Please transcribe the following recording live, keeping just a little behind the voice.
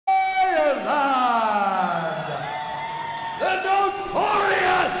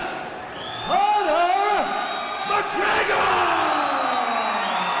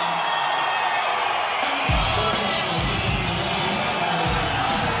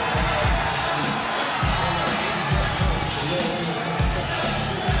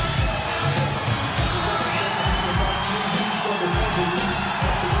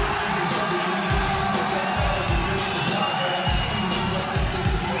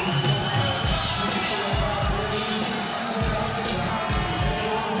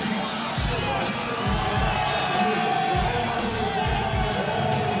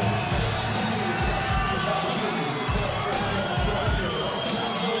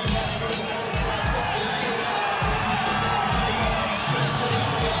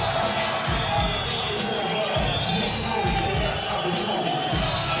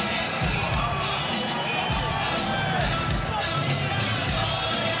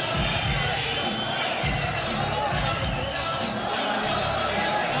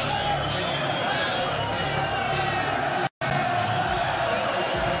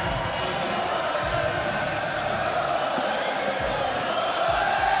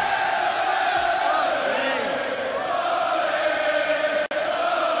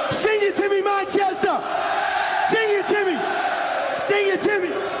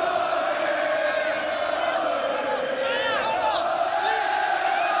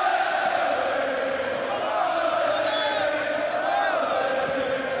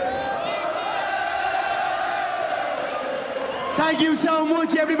Thank you so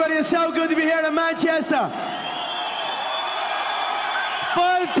much, everybody. It's so good to be here in Manchester.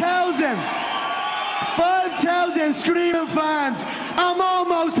 5,000 screaming fans. I'm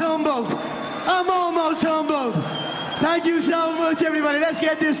almost humbled. I'm almost humbled. Thank you so much, everybody. Let's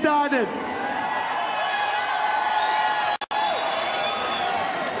get this started.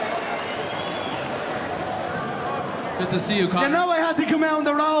 Good to see you, Conor. You know I had to come out on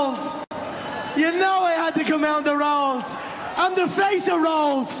the rolls. You know I had to come out on the rolls. I'm the face of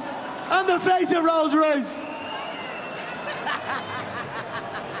rolls. I'm the face of Rolls Royce.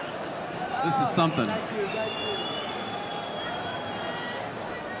 This is something. Thank you.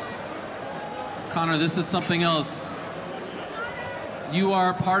 Conor, this is something else. You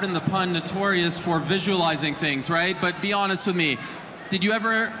are, pardon the pun, notorious for visualizing things, right? But be honest with me. Did you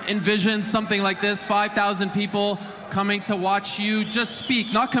ever envision something like this? 5,000 people coming to watch you just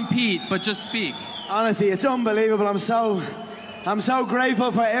speak, not compete, but just speak. Honestly, it's unbelievable. I'm so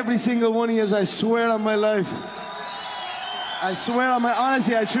grateful for every single one of you. I swear on my life. I swear on my,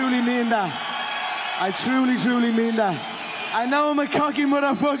 honestly, I truly mean that. I truly mean that. I know I'm a cocky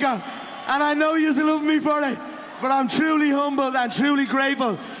motherfucker, and I know you love me for it, but I'm truly humbled and truly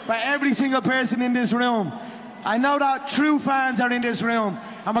grateful for every single person in this room. I know that true fans are in this room,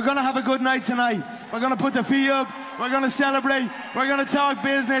 and we're gonna have a good night tonight. We're gonna put the feet up, we're gonna celebrate, we're gonna talk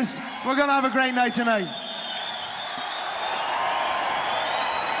business, we're gonna have a great night tonight.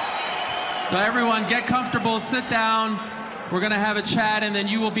 So everyone, get comfortable, sit down. We're gonna have a chat, and then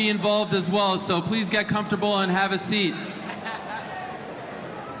you will be involved as well. So please get comfortable and have a seat.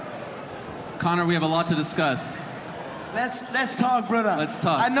 Conor, we have a lot to discuss. Let's talk, brother. Let's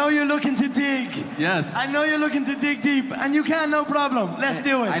talk. I know you're looking to dig. Yes. I know you're looking to dig deep, and you can, no problem. Let's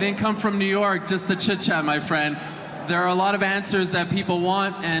do it. I didn't come from New York just to chit-chat, my friend. There are a lot of answers that people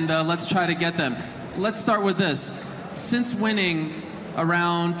want, and let's try to get them. Let's start with this. Since winning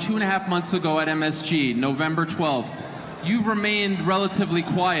around 2.5 months ago at MSG, November 12th, you've remained relatively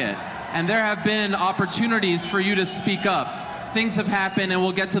quiet, and there have been opportunities for you to speak up. Things have happened, and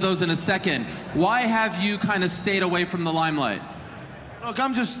we'll get to those in a second. Why have you kind of stayed away from the limelight? Look,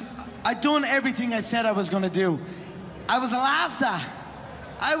 I done everything I said I was gonna do. I was laughed at.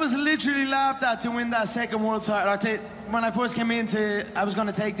 I was literally laughed at to win that second world title. When I first came into, I was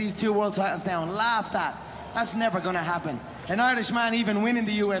gonna take these 2 world titles down. Laughed at. That's never gonna happen. An Irishman even winning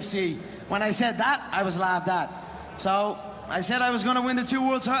the UFC. When I said that, I was laughed at. So I said I was gonna win the 2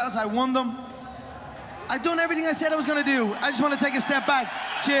 world titles. I won them. I've done everything I said I was gonna do. I just want to take a step back,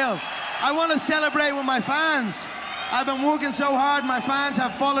 chill. I want to celebrate with my fans. I've been working so hard. My fans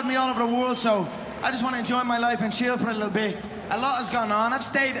have followed me all over the world, so I just want to enjoy my life and chill for a little bit. A lot has gone on. I've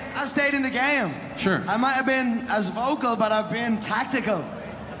stayed in the game. Sure. I might have been as vocal, but I've been tactical.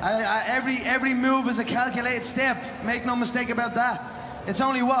 Every move is a calculated step. Make no mistake about that. It's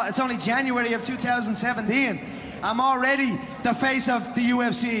only what? It's only January of 2017. I'm already the face of the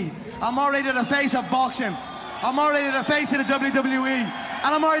UFC. I'm already the face of boxing. I'm already the face of the WWE.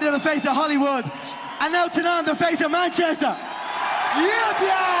 And I'm already the face of Hollywood. And now tonight I'm the face of Manchester. Yep,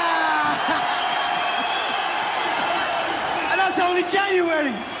 yeah! And that's only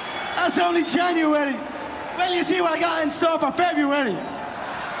January. That's only January. Well, you see what I got in store for February.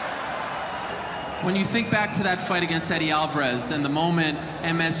 When you think back to that fight against Eddie Alvarez and the moment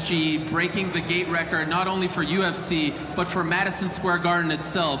MSG breaking the gate record, not only for UFC, but for Madison Square Garden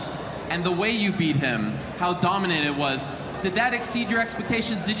itself, and the way you beat him, how dominant it was, did that exceed your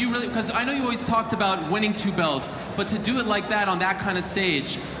expectations? Did you really, because I know you always talked about winning 2 belts, but to do it like that on that kind of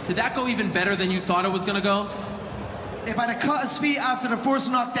stage, did that go even better than you thought it was gonna go? If I'd have cut his feet after the first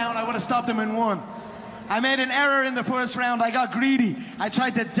knockdown, I would have stopped him in 1. I made an error in the first round. I got greedy. I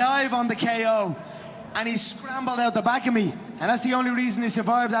tried to dive on the KO, and he scrambled out the back of me. And that's the only reason he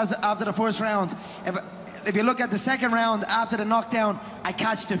survived after the first round. If you look at the second round, after the knockdown, I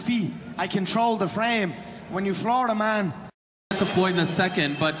catch the feet. I control the frame. When you floor a man. I'll get to Floyd in a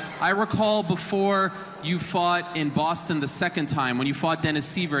second, but I recall before you fought in Boston the second time, when you fought Dennis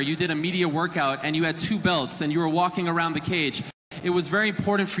Seaver, you did a media workout and you had 2 belts and you were walking around the cage. It was very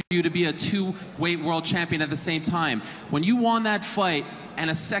important for you to be a 2-weight world champion at the same time. When you won that fight and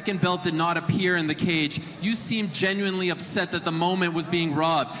a second belt did not appear in the cage, you seemed genuinely upset that the moment was being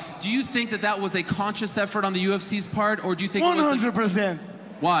robbed. Do you think that that was a conscious effort on the UFC's part, or do you think 100%.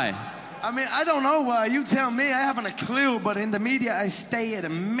 Why? I mean, I don't know why. You tell me. I haven't a clue, but in the media, I stated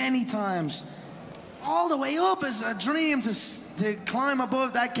many times. All the way up is a dream to climb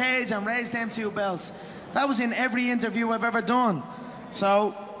above that cage and raise them 2 belts. That was in every interview I've ever done.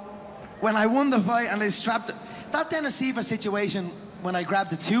 So, when I won the fight and they strapped it, that Dennis Seaver situation, when I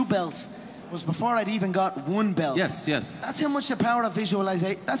grabbed the 2 belts, was before I'd even got one belt. Yes, yes. That's how much the power of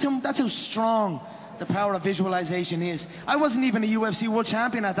visualization, that's how strong the power of visualization is. I wasn't even a UFC world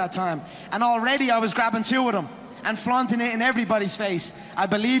champion at that time, and already I was grabbing two of them and flaunting it in everybody's face. I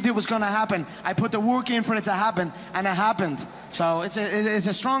believed it was gonna happen. I put the work in for it to happen, and it happened. So it's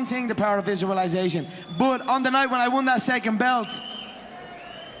a strong thing, the power of visualization. But on the night when I won that second belt,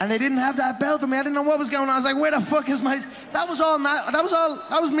 and they didn't have that belt for me, I didn't know what was going on. I was like, where the fuck is my... That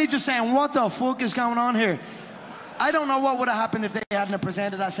was me just saying, what the fuck is going on here? I don't know what would have happened if they hadn't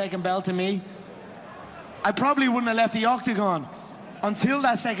presented that second belt to me. I probably wouldn't have left the octagon until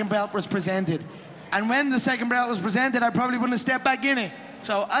that second belt was presented. And when the second belt was presented, I probably wouldn't have stepped back in it.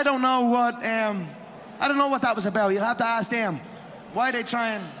 So I don't know what that was about. You'll have to ask them. Why they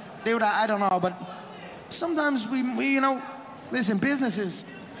try and do that, I don't know. But sometimes we you know, listen, business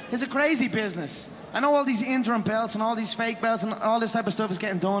it's a crazy business. I know all these interim belts and all these fake belts and all this type of stuff is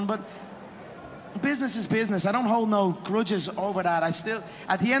getting done, but business is business. I don't hold no grudges over that.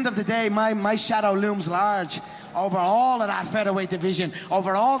 At the end of the day, my shadow looms large over all of that featherweight division,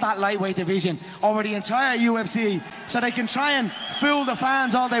 over all that lightweight division, over the entire UFC, so they can try and fool the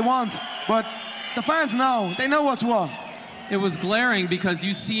fans all they want, but the fans know. They know what's what. It was glaring because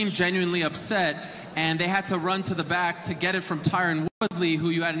you seemed genuinely upset, and they had to run to the back to get it from Tyron Woodley, who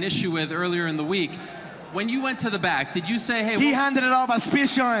you had an issue with earlier in the week. When you went to the back, did you say, hey... He handed it off as spit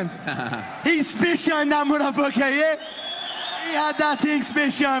shined. He spit shined that motherfucker, yeah? He had that thing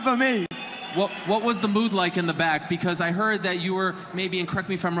spit shined for me. What was the mood like in the back? Because I heard that you were, maybe, and correct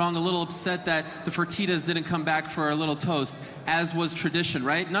me if I'm wrong, a little upset that the Fertittas didn't come back for a little toast, as was tradition,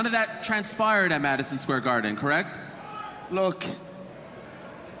 right? None of that transpired at Madison Square Garden, correct? Look,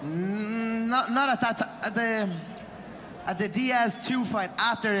 not at that time. At the Diaz 2 fight,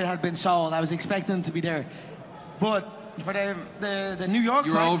 after it had been sold, I was expecting them to be there. But for the New York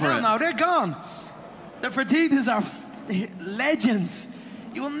fight, over it. No, they're gone. The Fertittas are legends.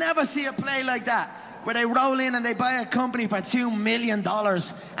 You will never see a play like that, where they roll in and they buy a company for $2 million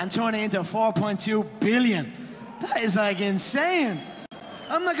and turn it into $4.2 billion. That is like insane.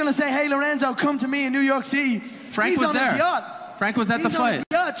 I'm not gonna say, hey Lorenzo, come to me in New York City. Frank was there. Frank was at the fight.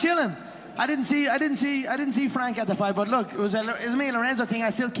 He's on his yacht, chilling. I didn't see Frank at the fight, but look, it was me and Lorenzo thing. I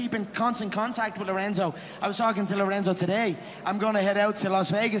still keep in constant contact with Lorenzo. I was talking to Lorenzo today. I'm going to head out to Las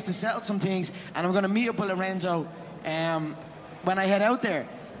Vegas to settle some things, and I'm going to meet up with Lorenzo when I head out there.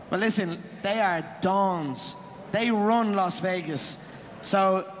 But listen, they are dons. They run Las Vegas.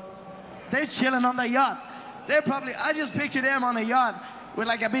 So they're chilling on their yacht. They're probably, I just picture them on a yacht with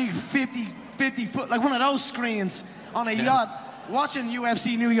like a big 50 foot, like one of those screens on a yacht, watching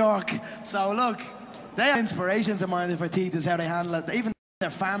UFC New York. So look, they are inspirations of mine, the Fertittas, how they handle it. Even their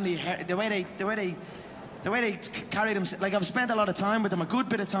family, the way they carry them. Like, I've spent a lot of time with them, a good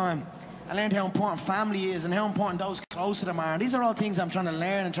bit of time. I learned how important family is and how important those close to them are. And these are all things I'm trying to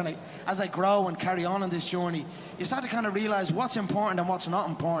learn and as I grow and carry on this journey, you start to kind of realize what's important and what's not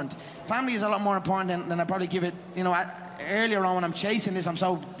important. Family is a lot more important than I probably give it. You know, earlier on when I'm chasing this, I'm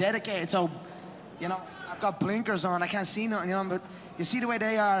so dedicated, so, you know, I've got blinkers on, I can't see nothing, you know, but you see the way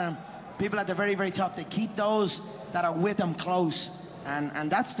they are, and people at the very, very top, they keep those that are with them close.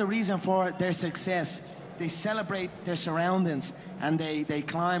 And that's the reason for their success. They celebrate their surroundings, and they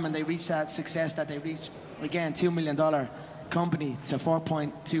climb and they reach that success that they reach. Again, $2 million company to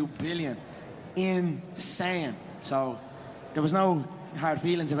 $4.2 billion. Insane. So there was no hard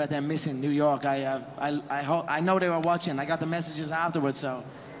feelings about them missing New York. I know they were watching. I got the messages afterwards, so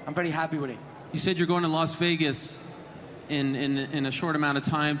I'm very happy with it. You said you're going to Las Vegas in a short amount of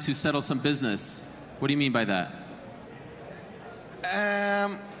time to settle some business. What do you mean by that?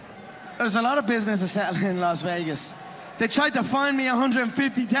 There's a lot of business to settle in Las Vegas. They tried to fine me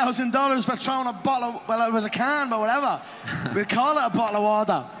 $150,000 for throwing a bottle of, well, it was a can, but whatever. We'll call it a bottle of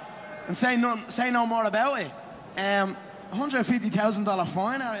water and say no more about it. $150,000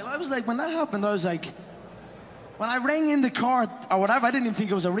 fine. I was like, when that happened, I was like, when I rang in the court or whatever, I didn't even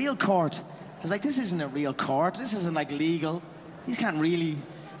think it was a real court. I was like, this isn't a real court. This isn't like legal. These can't really.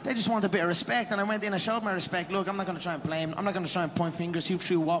 They just want a bit of respect, and I went in, I showed my respect. Look, I'm not going to try and blame. I'm not going to try and point fingers who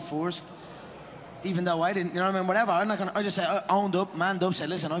threw what first, even though I didn't. You know what I mean? Whatever. I'm not going to. I just said, owned up, manned up, said,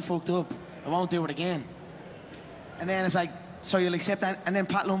 listen, I fucked up. I won't do it again. And then it's like, so you'll accept that? And then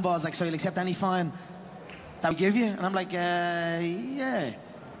Pat Lumbaugh's like, so you'll accept any fine that we give you? And I'm like, yeah.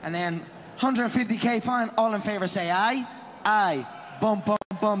 And then 150K fine. All in favor say aye, aye. Bum, bum,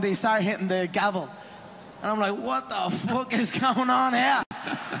 bum. They start hitting the gavel. And I'm like, what the fuck is going on here?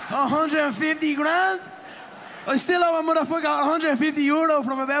 150 grand? I still owe a motherfucker 150 euro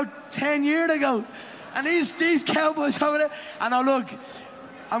from about 10 years ago. And these cowboys over there. And now look,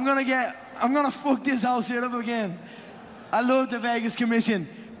 I'm gonna get gonna fuck this whole shit up again. I love the Vegas Commission.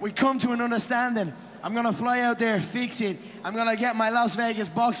 We come to an understanding. I'm gonna fly out there, fix it. I'm gonna get my Las Vegas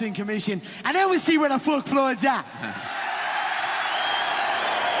Boxing Commission, and then we see where the fuck Floyd's at.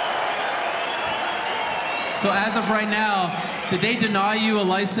 So as of right now, did they deny you a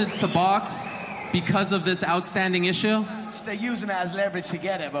license to box because of this outstanding issue? They're using it as leverage to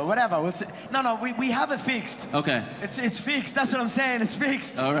get it, but whatever. No, we have it fixed. Okay. It's fixed. That's what I'm saying. It's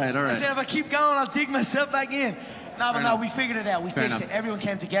fixed. All right. I said if I keep going, I'll dig myself back in. No, we figured it out. We Fair fixed enough. it. Everyone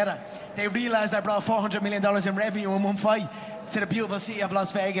came together. They realized I brought $400 million in revenue in one fight to the beautiful city of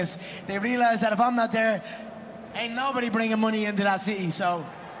Las Vegas. They realized that if I'm not there, ain't nobody bringing money into that city. So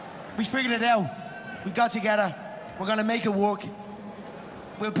we figured it out. We got together. We're gonna make it work.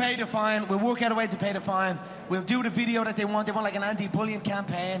 We'll pay the fine. We'll work out a way to pay the fine. We'll do the video that they want. They want like an anti-bullying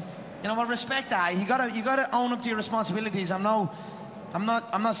campaign. You know, we'll respect that. You gotta own up to your responsibilities. I'm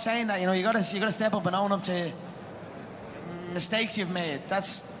not saying that. You know, you gotta step up and own up to mistakes you've made.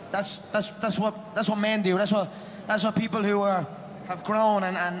 That's what men do. That's what people who have grown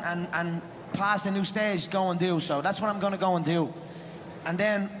and passed a new stage go and do. So that's what I'm gonna go and do. And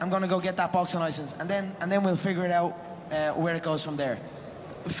then I'm gonna go get that boxing license. And then we'll figure it out where it goes from there.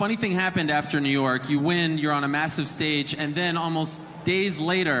 Funny thing happened after New York. You win, you're on a massive stage, and then almost days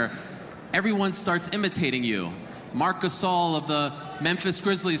later, everyone starts imitating you. Marc Gasol of the Memphis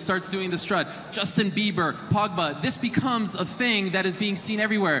Grizzlies starts doing the strut. Justin Bieber, Pogba. This becomes a thing that is being seen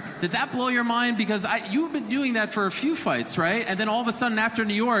everywhere. Did that blow your mind? Because you've been doing that for a few fights, right? And then all of a sudden after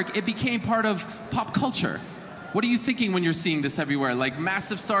New York, it became part of pop culture. What are you thinking when you're seeing this everywhere? Like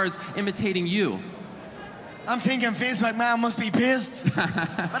massive stars imitating you? I'm thinking Vince McMahon must be pissed. But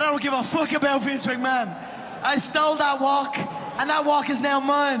I don't give a fuck about Vince McMahon. I stole that walk, and that walk is now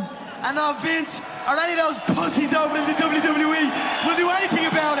mine. And now Vince, or any of those pussies over in the WWE, will do anything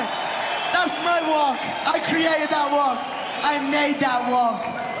about it. That's my walk. I created that walk. I made that walk.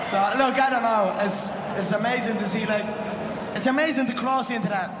 So look, I don't know. It's amazing to see, like, it's amazing to cross into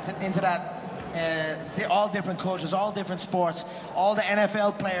that. All different cultures, all different sports, all the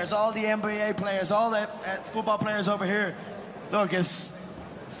NFL players, all the NBA players, all the football players over here. Look,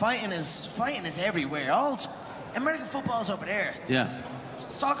 fighting is everywhere. All American football's over there. Yeah.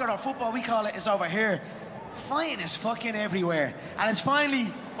 Soccer or football, we call it, is over here. Fighting is fucking everywhere, and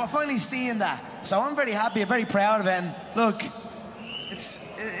we're finally seeing that. So I'm very happy, very proud of it. And look,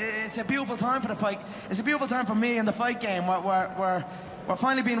 it's a beautiful time for the fight. It's a beautiful time for me in the fight game. We're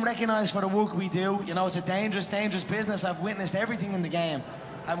finally being recognized for the work we do. You know, it's a dangerous, dangerous business. I've witnessed everything in the game.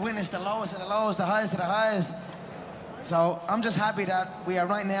 I've witnessed the lowest of the lowest, the highest of the highest. So I'm just happy that we are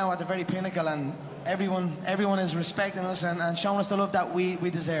right now at the very pinnacle, and everyone is respecting us and showing us the love that we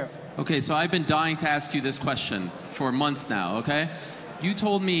deserve. Okay, so I've been dying to ask you this question for months now, okay? You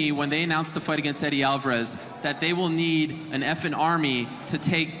told me when they announced the fight against Eddie Alvarez that they will need an effing army to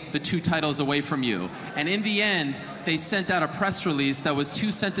take the 2 titles away from you. And in the end, they sent out a press release that was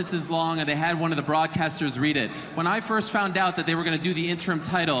 2 sentences long, and they had one of the broadcasters read it. When I first found out that they were going to do the interim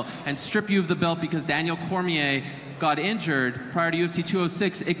title and strip you of the belt because Daniel Cormier got injured prior to UFC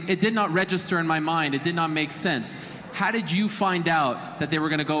 206, it did not register in my mind. It did not make sense. How did you find out that they were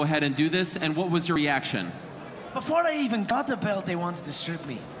going to go ahead and do this, and what was your reaction? Before I even got the belt, they wanted to strip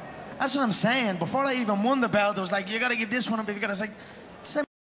me. That's what I'm saying. Before I even won the belt, it was like, you gotta give this one up. I was like, just let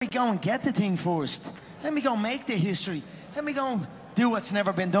me go and get the thing first. Let me go make the history. Let me go and do what's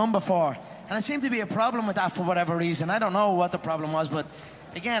never been done before. And there seemed to be a problem with that for whatever reason. I don't know what the problem was, but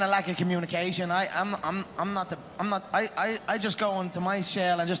again, a lack of communication. I just go into my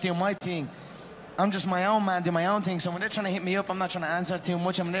shell and just do my thing. I'm just my own man, do my own thing. So when they're trying to hit me up, I'm not trying to answer too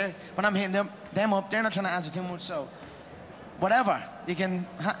much. I'm there. When I'm hitting them up, they're not trying to answer too much. So whatever. You can...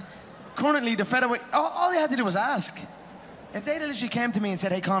 Currently, the featherweight... All they had to do was ask. If they literally came to me and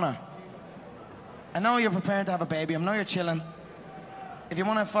said, hey, Conor, I know you're preparing to have a baby. I know you're chilling. If you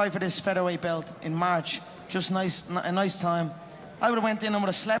want to fight for this featherweight belt in March, just a nice time, I would have went in and would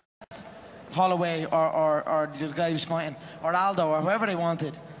have slept Holloway or the guy who was fighting, or Aldo, or whoever they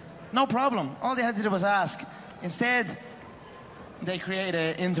wanted. No problem. All they had to do was ask. Instead, they created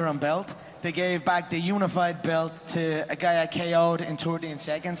an interim belt. They gave back the unified belt to a guy I KO'd in 13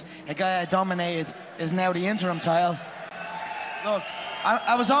 seconds. A guy I dominated is now the interim title. Look,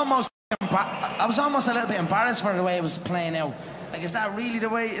 I was almost a little bit embarrassed for the way it was playing out. Like, is that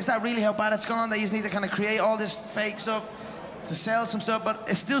really how bad it's gone? They just need to kind of create all this fake stuff to sell some stuff, but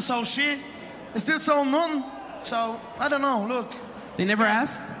it's still sold shit. It's still sold nothing. So, I don't know, look. They never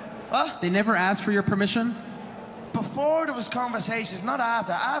asked? What? They never asked for your permission? Before there was conversations, not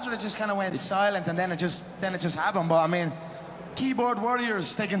after. After it just kind of went silent, and then it just happened. But I mean, keyboard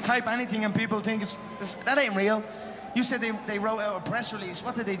warriors. They can type anything and people think that ain't real. You said they wrote out a press release.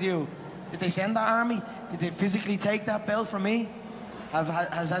 What did they do? Did they send the army? Did they physically take that belt from me?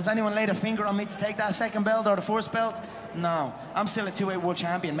 Has anyone laid a finger on me to take that second belt or the first belt? No. I'm still a two-weight world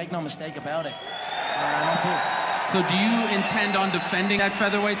champion. Make no mistake about it. And that's it. So do you intend on defending that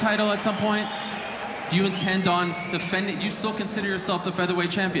featherweight title at some point? Do you intend on defending? Do you still consider yourself the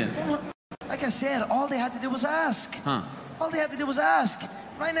featherweight champion? Like I said, all they had to do was ask. Huh. All they had to do was ask.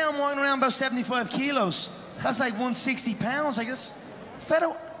 Right now I'm walking around about 75 kilos. That's like 160 pounds, I guess.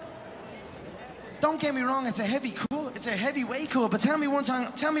 Don't get me wrong, it's a heavy cut. It's a heavyweight cut, but tell me one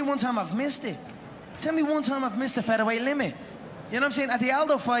time I've missed it. Tell me one time I've missed the featherweight limit. You know what I'm saying? At the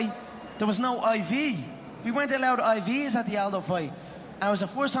Aldo fight, there was no IV. We weren't allowed IVs at the Aldo fight. And it was the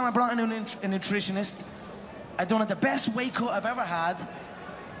first time I brought in a nutritionist. I done it the best weight cut I've ever had.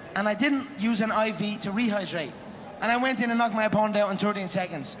 And I didn't use an IV to rehydrate. And I went in and knocked my opponent out in 13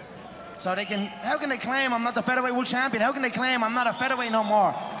 seconds. So how can they claim I'm not the featherweight world champion? How can they claim I'm not a featherweight no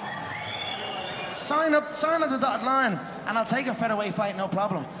more? Sign up the dotted line, and I'll take a featherweight fight, no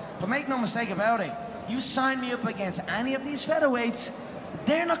problem. But make no mistake about it, you sign me up against any of these featherweights,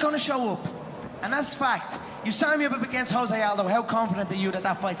 they're not going to show up. And that's fact. You sign me up against Jose Aldo, how confident are you that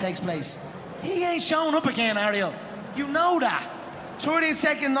that fight takes place? He ain't showing up again, Ariel. You know that.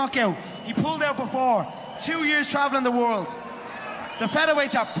 13-second knockout. He pulled out before. 2 years traveling the world. The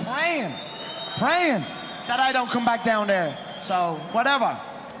featherweights are praying that I don't come back down there. So, whatever.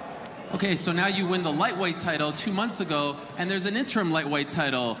 Okay, so now you win the lightweight title 2 months ago, and there's an interim lightweight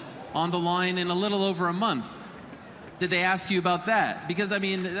title on the line in a little over a month. Did they ask you about that? Because, I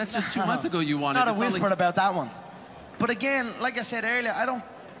mean, that's just 2 months ago you won it. Not a whisper about that one. But again, like I said earlier,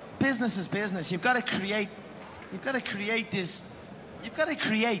 business is business. You've got to create this. You've got to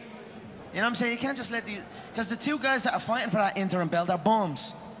create. You know what I'm saying? You can't just let these, because the two guys that are fighting for that interim belt are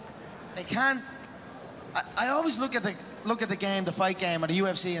bums. They can't. I always look at the game, the fight game, or the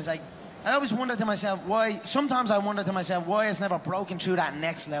UFC, and it's like, I always wonder to myself sometimes I wonder to myself why it's never broken through that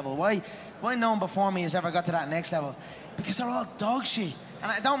next level. Why no one before me has ever got to that next level? Because they're all dog shit.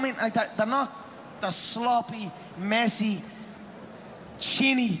 And I don't mean like that. They're sloppy, messy,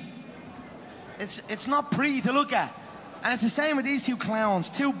 chinny. It's not pretty to look at. And it's the same with these two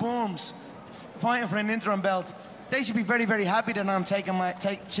clowns, two bums fighting for an interim belt. They should be very, very happy that I'm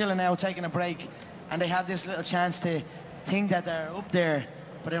chilling out, taking a break, and they have this little chance to think that they're up there.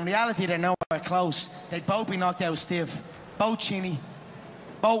 But in reality, they're nowhere close. They'd both be knocked out stiff, both chinny,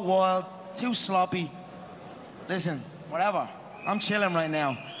 both wild, too sloppy. Listen, whatever. I'm chilling right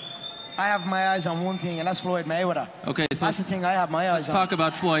now. I have my eyes on one thing, and that's Floyd Mayweather. Okay, so that's the thing I have my eyes on. Let's talk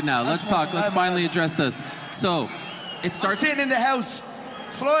about Floyd now. Let's finally address this. So, it starts. I'm sitting in the house.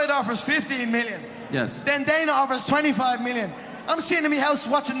 Floyd offers 15 million. Yes. Then Dana offers 25 million. I'm sitting in my house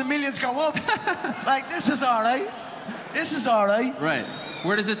watching the millions go up. Like, this is all right. This is all right. Right.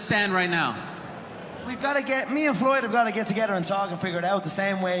 Where does it stand right now? Me and Floyd have got to get together and talk and figure it out the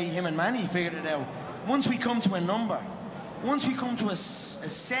same way him and Manny figured it out. Once we come to a number, once we come to a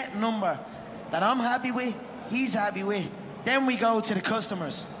set number that I'm happy with, he's happy with, then we go to the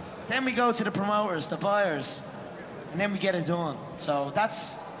customers. Then we go to the promoters, the buyers, and then we get it done. So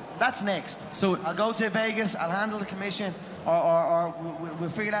that's next. So I'll go to Vegas, I'll handle the commission, or we'll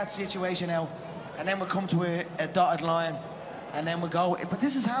figure that situation out, and then we'll come to a dotted line, and then we'll go. But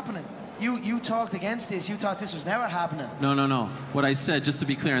this is happening. You talked against this. You thought this was never happening. No. What I said, just to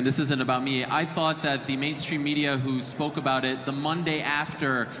be clear, and this isn't about me, I thought that the mainstream media who spoke about it the Monday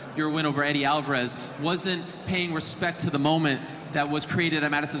after your win over Eddie Alvarez wasn't paying respect to the moment that was created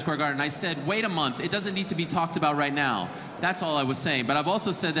at Madison Square Garden. I said, wait a month, it doesn't need to be talked about right now. That's all I was saying. But I've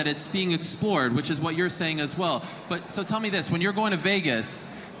also said that it's being explored, which is what you're saying as well. But so tell me this, when you're going to Vegas,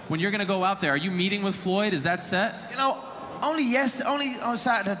 when you're gonna go out there, are you meeting with Floyd? Is that set? You know, only on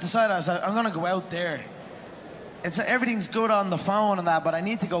Saturday I decided I'm gonna go out there. Everything's good on the phone and that, but I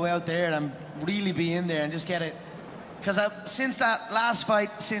need to go out there and really be in there and just get it. Because since that last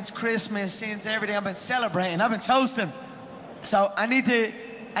fight, since Christmas, since everything, I've been celebrating, I've been toasting. So I need to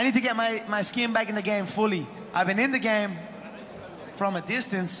get my skin back in the game fully. I've been in the game from a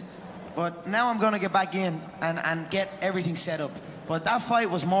distance, but now I'm gonna get back in and get everything set up. But that fight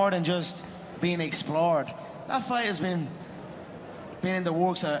was more than just being explored. That fight has been in the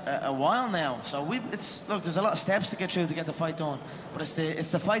works a while now. So look, there's a lot of steps to get through to get the fight done. But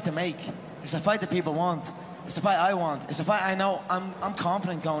it's the fight to make. It's the fight that people want. It's the fight I want. It's the fight I know. I'm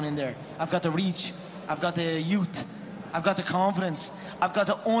confident going in there. I've got the reach. I've got the youth. I've got the confidence. I've got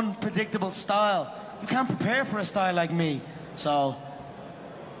the unpredictable style. You can't prepare for a style like me. So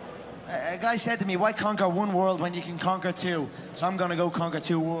A guy said to me, why conquer one world when you can conquer two? So I'm gonna go conquer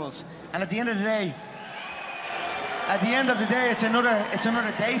two worlds. And at the end of the day, it's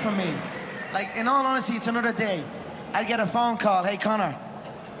another day for me. Like, in all honesty, it's another day. I get a phone call, hey Conor,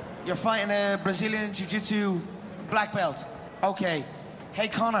 you're fighting a Brazilian Jiu-Jitsu black belt. Okay. Hey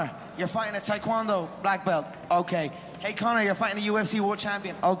Conor, you're fighting a Taekwondo black belt. Okay. Hey Conor, you're fighting a UFC world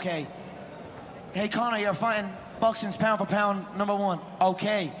champion. Okay. Hey Conor, you're fighting boxing's pound for pound #1.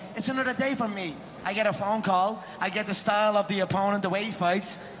 Okay. It's another day for me. I get a phone call, I get the style of the opponent, the way he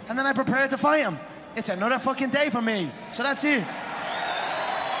fights, and then I prepare to fight him. It's another fucking day for me. So that's it.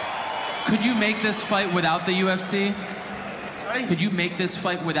 Could you make this fight without the UFC? Sorry? Could you make this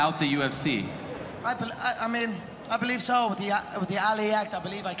fight without the UFC? I mean, I believe so. With the Ali Act, I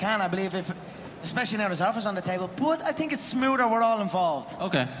believe I can. I believe if, especially now there's offers on the table, but I think it's smoother, we're all involved.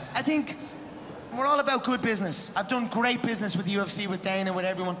 Okay. I think we're all about good business. I've done great business with the UFC, with Dana, with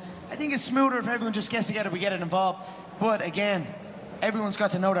everyone. I think it's smoother if everyone just gets together, we get it involved. But again, everyone's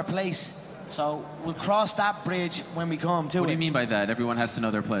got to know their place. So we'll cross that bridge when we come to it. What do you mean by that? Everyone has to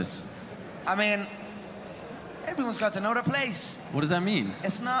know their place. I mean, everyone's got to know their place. What does that mean?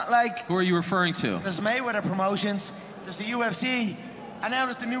 It's not like... Who are you referring to? There's Mayweather Promotions, there's the UFC, and now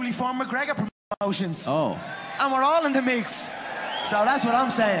there's the newly formed McGregor Promotions. Oh. And we're all in the mix. So that's what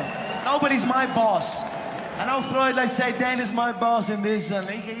I'm saying. Nobody's my boss. I know Floyd likes to say, Dana's my boss in this, and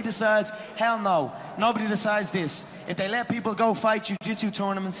he decides. Hell no. Nobody decides this. If they let people go fight jiu-jitsu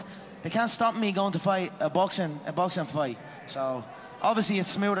tournaments, they can't stop me going to fight a boxing fight. So obviously it's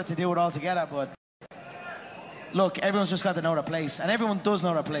smoother to do it all together, but look, everyone's just got to know their place, and everyone does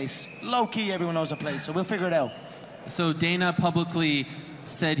know their place. Low-key, everyone knows their place, so we'll figure it out. So Dana publicly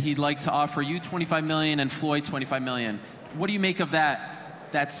said he'd like to offer you $25 million and Floyd $25 million. What do you make of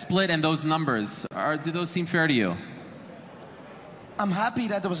that split and those numbers? Do those seem fair to you? I'm happy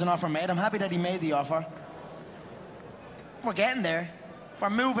that there was an offer made. I'm happy that he made the offer. We're getting there. We're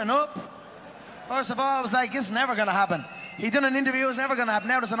moving up. First of all, I was like, this is never going to happen. He done an interview, it's never going to happen.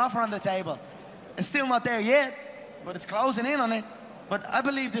 Now there's an offer on the table. It's still not there yet, but it's closing in on it. But I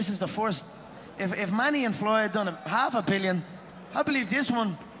believe this is the first. If Manny and Floyd done $500 million, I believe this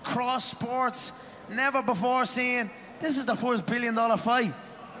one, cross sports, never before seen. This is the first $1 billion fight.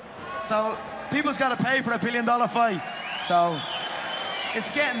 So people's got to pay for a $1 billion fight. So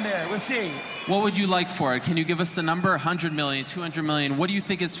it's getting there. We'll see. What would you like for it? Can you give us a number? 100 million, 200 million? What do you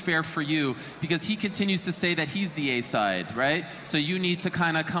think is fair for you? Because he continues to say that he's the A side, right? So you need to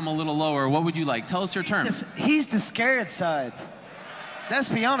kind of come a little lower. What would you like? Tell us your terms. He's the scared side. Let's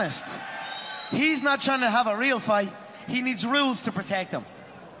be honest. He's not trying to have a real fight. He needs rules to protect him.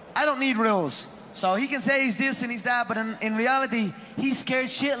 I don't need rules. So he can say he's this and he's that, but in reality, he's scared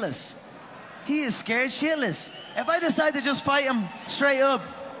shitless. He is scared shitless. If I decide to just fight him straight up,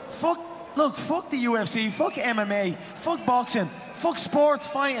 fuck the UFC, fuck MMA, fuck boxing, fuck sports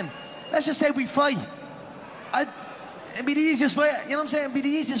fighting. Let's just say we fight. It'd be the easiest fight, you know what I'm saying? It'd be the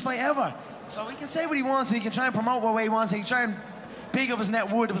easiest fight ever. So he can say what he wants and he can try and promote what way he wants. He can try and pick up his net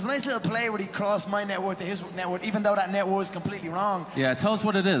worth. It was a nice little play where he crossed my net worth to his net worth, even though that net worth is completely wrong. Yeah, tell us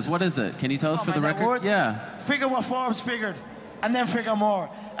what it is. What is it? Can you tell us for the record? Worth? Yeah. Figure what Forbes figured, and then figure more.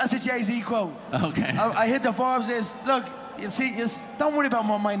 That's a Jay-Z quote. Okay. I hit the Forbes is, look, you see, don't worry about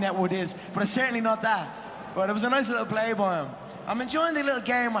what my net worth is, but it's certainly not that. But it was a nice little play by him. I'm enjoying the little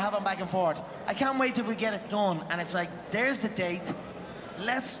game we're having back and forth. I can't wait till we get it done. And it's like, there's the date.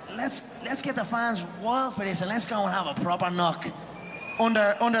 Let's get the fans wild for this, and let's go and have a proper knock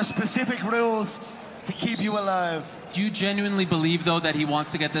under specific rules to keep you alive. Do you genuinely believe, though, that he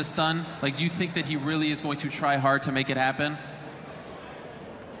wants to get this done? Like, do you think that he really is going to try hard to make it happen?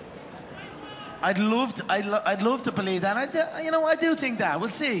 I'd love to believe that. I do think that. We'll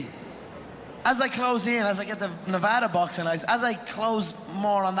see. As I close in, as I get the Nevada boxing license, as I close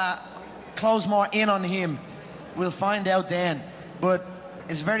more in on him, we'll find out then. But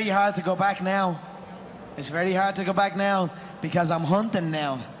it's very hard to go back now. It's very hard to go back now because I'm hunting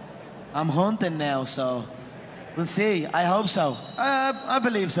now. I'm hunting now, so we'll see. I hope so. I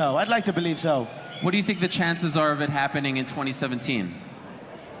believe so. I'd like to believe so. What do you think the chances are of it happening in 2017?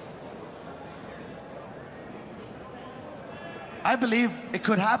 I believe it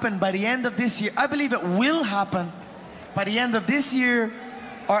could happen by the end of this year. I believe it will happen by the end of this year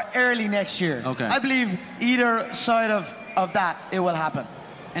or early next year. Okay. I believe either side of that, it will happen.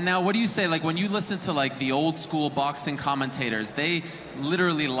 And now, what do you say, like, when you listen to, like, the old school boxing commentators, they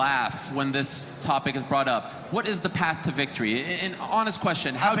literally laugh when this topic is brought up. What is the path to victory? An honest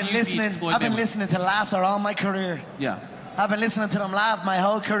question, how do you beat Floyd Mayweather? I've been listening to laughter all my career. Yeah. I've been listening to them laugh my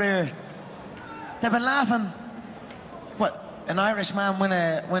whole career. They've been laughing, what, an Irishman win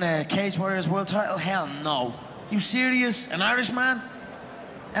a Cage Warriors world title? Hell no. You serious? An Irishman?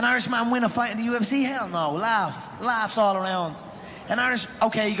 An Irishman win a fight in the UFC? Hell no. Laughs all around.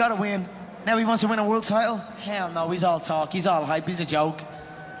 Okay, you gotta win. Now he wants to win a world title? Hell no, he's all talk, he's all hype, he's a joke.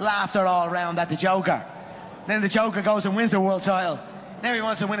 Laughter all around at the Joker. Then the Joker goes and wins the world title. Now he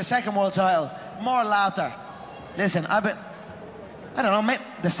wants to win a second world title. More laughter. Listen, I don't know,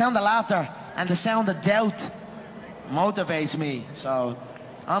 the sound of laughter and the sound of doubt motivates me. So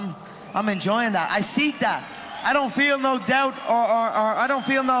I'm enjoying that. I seek that. I don't feel no doubt or I don't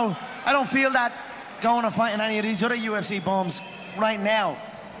feel that going and fighting any of these other UFC bums right now.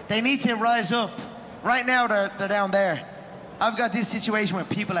 They need to rise up. Right now they're down there. I've got this situation where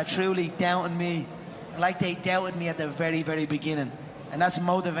people are truly doubting me like they doubted me at the very, very beginning. And that's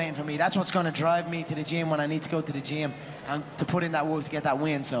motivating for me. That's what's going to drive me to the gym when I need to go to the gym and to put in that work to get that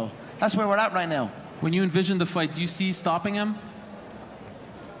win. So that's where we're at right now. When you envision the fight, do you see stopping him?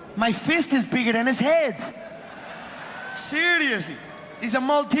 My fist is bigger than his head. Seriously. He's a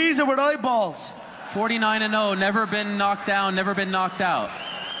Malteser with eyeballs. 49-0, never been knocked down, never been knocked out.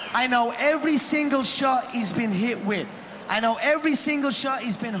 I know every single shot he's been hit with. I know every single shot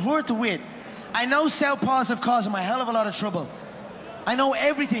he's been hurt with. I know southpaws have caused him a hell of a lot of trouble. I know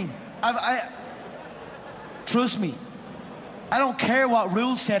everything. Trust me, I don't care what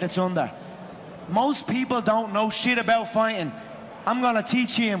rule set it's under. Most people don't know shit about fighting. I'm gonna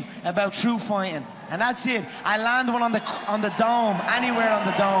teach him about true fighting. And that's it. I land one on the dome, anywhere on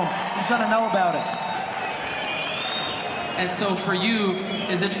the dome. He's gonna know about it. And so for you,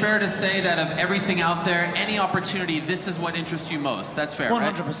 is it fair to say that of everything out there, any opportunity, this is what interests you most? That's fair,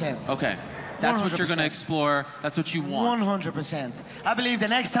 100%. Right? Okay. That's 100%. What you're gonna explore, that's what you want. 100%. I believe the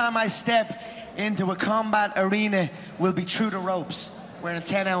next time I step into a combat arena will be through the ropes, wearing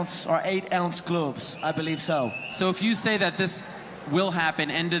 10-ounce or 8-ounce gloves. I believe so. So if you say that this will happen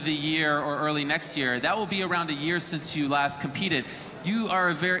end of the year or early next year, that will be around a year since you last competed. You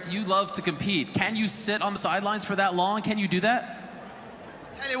love to compete. Can you sit on the sidelines for that long? Can you do that?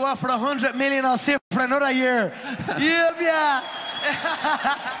 Tell you what, for 100 million, I'll sit for another year. Yeah.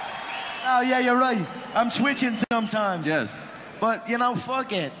 Oh yeah, you're right. I'm twitching sometimes. Yes. But you know,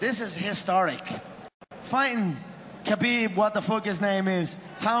 fuck it. This is historic. Fighting Khabib, what the fuck his name is,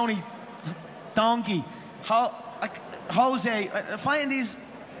 Tony, Donkey, Jose, fighting these,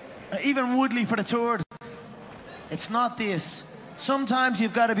 even Woodley for the third. It's not this. Sometimes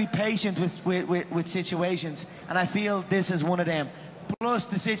you've got to be patient with situations, and I feel this is one of them. Plus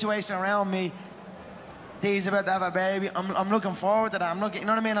the situation around me, Dee's about to have a baby. I'm looking forward to that. You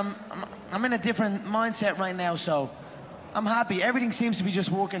know what I mean? I'm in a different mindset right now, so I'm happy. Everything seems to be just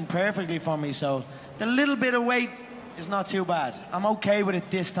working perfectly for me, so the little bit of weight is not too bad. I'm okay with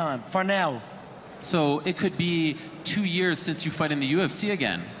it this time, for now. So it could be 2 years since you fight in the UFC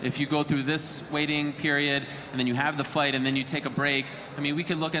again. If you go through this waiting period, and then you have the fight, and then you take a break. I mean, we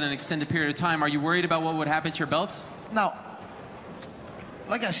could look at an extended period of time. Are you worried about what would happen to your belts? No.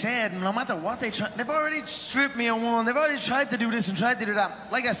 Like I said, no matter what they try, they've already stripped me of one. They've already tried to do this and tried to do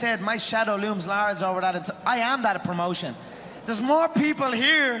that. Like I said, my shadow looms large over that. I am that promotion. There's more people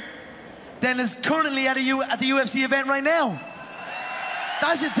here than is currently at the UFC event right now.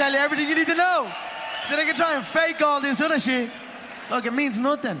 That should tell you everything you need to know. So they can try and fake all this other shit. Look, it means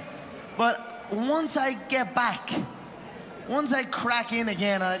nothing. But once I get back, once I crack in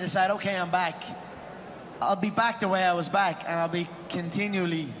again and I decide, okay, I'm back, I'll be back the way I was back, and I'll be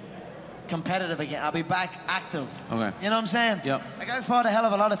continually competitive again. I'll be back active. Okay. You know what I'm saying? Yep. Like, I fought a hell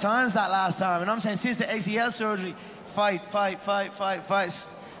of a lot of times that last time. You know what I'm saying? Since the ACL surgery, fight.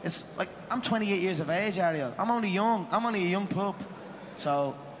 It's like, I'm 28 years of age, Ariel. I'm only young. I'm only a young pup.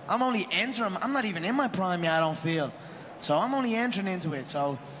 So I'm only entering. I'm not even in my prime yet, I don't feel. So I'm only entering into it.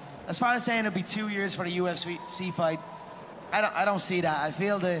 So as far as saying it'll be 2 years for the UFC fight, I don't see that. I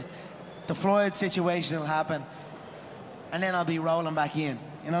feel the Floyd situation will happen, and then I'll be rolling back in.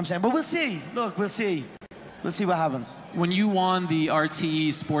 You know what I'm saying? But we'll see. Look, we'll see. We'll see what happens. When you won the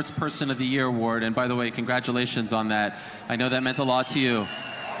RTE Sports Person of the Year award, and by the way, congratulations on that. I know that meant a lot to you.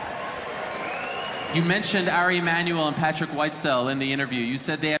 You mentioned Ari Emanuel and Patrick Whitesell in the interview. You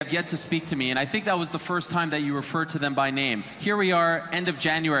said they have yet to speak to me, and I think that was the first time that you referred to them by name. Here we are, end of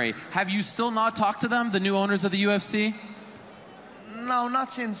January. Have you still not talked to them, the new owners of the UFC? No,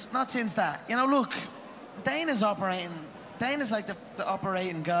 not since that. You know, look, Dana's operating. Dana's like the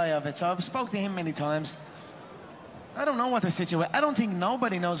operating guy of it, so I've spoke to him many times. I don't know what the situation. I don't think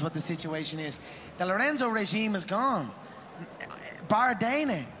nobody knows what the situation is. The Lorenzo regime is gone, bar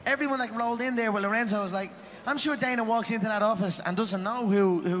Dana. Everyone that rolled in there with Lorenzo was like, I'm sure Dana walks into that office and doesn't know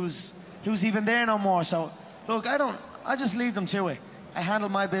who's even there no more. So, look, I don't I just leave them to it. I handle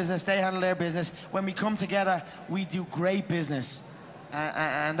my business, they handle their business. When we come together, we do great business.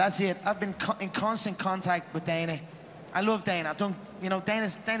 And that's it. I've been in constant contact with Dana. I love Dana. I've done, you know,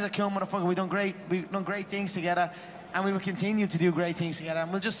 Dana's a cool motherfucker. We've done great things together, and we will continue to do great things together,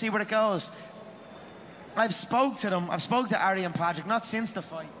 and we'll just see where it goes. I've spoke to them. I've spoke to Ari and Patrick, not since the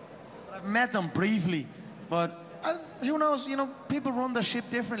fight, but I've met them briefly. But who knows? You know, people run their ship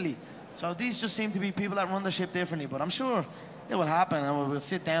differently. So these just seem to be people that run their ship differently. But I'm sure it will happen, and we'll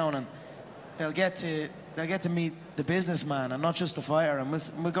sit down, and they'll get to meet the businessman and not just the fighter, and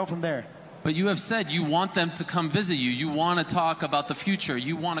we'll go from there. But you have said you want them to come visit you. You want to talk about the future.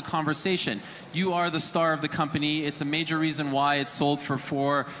 You want a conversation. You are the star of the company. It's a major reason why it's sold for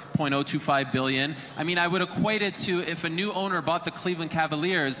 $4.025 billion. I mean, I would equate it to if a new owner bought the Cleveland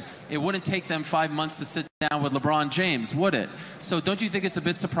Cavaliers, it wouldn't take them 5 months to sit down with LeBron James, would it? So don't you think it's a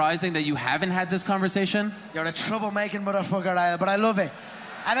bit surprising that you haven't had this conversation? You're a troublemaking motherfucker, but I love it.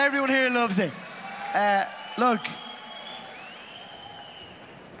 And everyone here loves it. Look,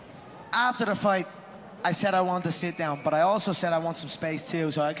 after the fight, I said I want to sit down, but I also said I want some space too.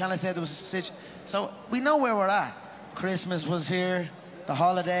 So I kind of said there was a situation. So we know where we're at. Christmas was here, the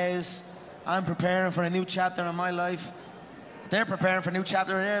holidays. I'm preparing for a new chapter in my life. They're preparing for a new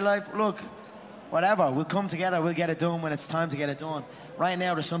chapter in their life. Look, whatever, we'll come together, we'll get it done when it's time to get it done. Right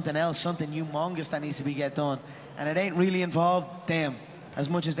now, there's something else, something humongous that needs to be get done. And it ain't really involved them as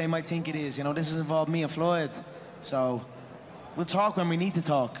much as they might think it is. You know, this has involved me and Floyd. So we'll talk when we need to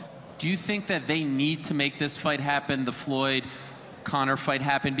talk. Do you think that they need to make this fight happen, the Floyd-Conor fight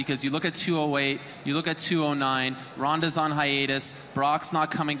happen? Because you look at 208, you look at 209, Ronda's on hiatus, Brock's not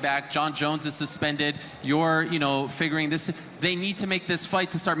coming back, John Jones is suspended, you're, you know, figuring this. They need to make this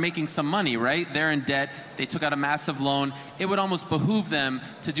fight to start making some money, right? They're in debt, they took out a massive loan. It would almost behoove them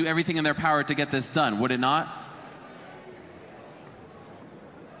to do everything in their power to get this done, would it not?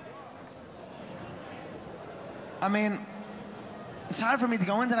 I mean, it's hard for me to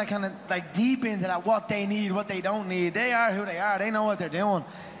go into that kind of, like, deep into that, what they need, what they don't need. They are who they are. They know what they're doing.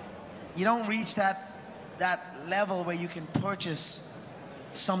 You don't reach that level where you can purchase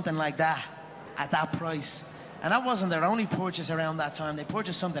something like that at that price. And that wasn't their only purchase around that time. They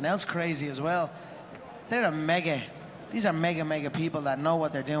purchased something else crazy as well. These are mega people that know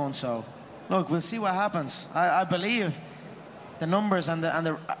what they're doing. So, look, we'll see what happens. I believe the numbers and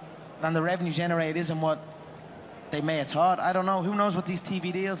the revenue generated isn't what they may have thought. I don't know. Who knows what these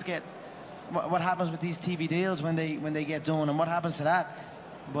TV deals get? What happens with these TV deals when they get done, and what happens to that?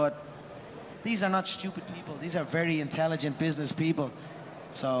 But these are not stupid people. These are very intelligent business people.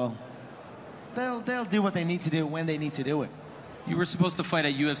 So they'll do what they need to do when they need to do it. You were supposed to fight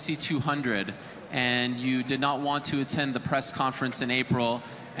at UFC 200, and you did not want to attend the press conference in April,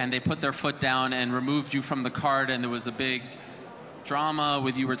 and they put their foot down and removed you from the card, and there was a big drama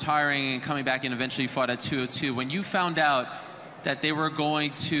with you retiring and coming back, and eventually you fought at 202. When you found out that they were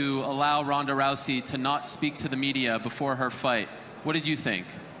going to allow Ronda Rousey to not speak to the media before her fight, what did you think?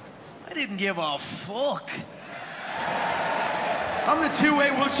 I didn't give a fuck. I'm the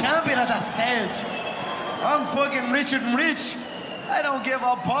 2-weight world champion at that stage. I'm fucking Richard and Rich. I don't give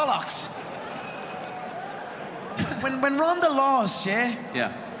a bollocks. when Ronda lost,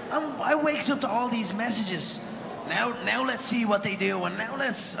 yeah, I wakes up to all these messages. Now let's see what they do, and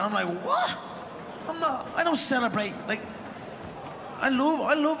I'm like, what? I don't celebrate. Like, I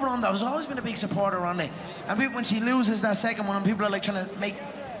love Ronda. I've always been a big supporter of Ronda. And when she loses that second one, and people are like trying to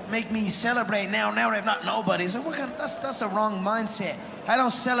make me celebrate now they've not nobody. So that's a wrong mindset. I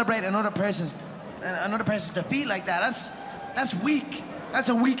don't celebrate another person's defeat like that. That's weak. That's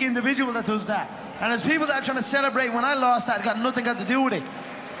a weak individual that does that. And there's people that are trying to celebrate when I lost that got nothing to do with it.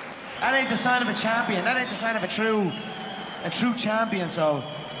 That ain't the sign of a champion. That ain't the sign of a true champion. So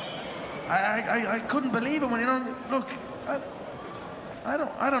I couldn't believe it when, you know, look,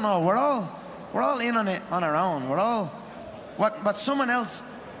 I don't know. We're all in on it on our own. We're all what someone else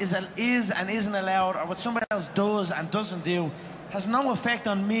is and isn't allowed, or what somebody else does and doesn't do, has no effect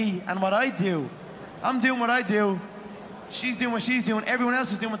on me and what I do. I'm doing what I do. She's doing what she's doing. Everyone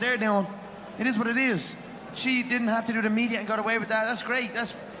else is doing what they're doing. It is what it is. She didn't have to do the media and got away with that. That's great.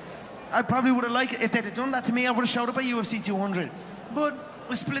 I probably would have liked it. If they'd have done that to me, I would have showed up at UFC 200. But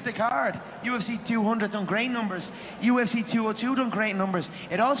we split the card. UFC 200 done great numbers. UFC 202 done great numbers.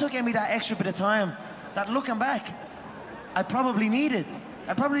 It also gave me that extra bit of time that, looking back, I probably needed.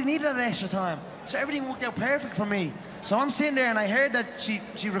 I probably needed that extra time. So everything worked out perfect for me. So I'm sitting there and I heard that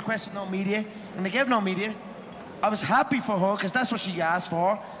she requested no media, and they gave no media. I was happy for her because that's what she asked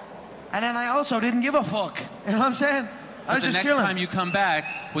for. And then I also didn't give a fuck. You know what I'm saying? I was just chilling. The next time you come back,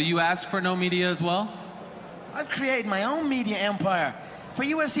 will you ask for no media as well? I've created my own media empire. For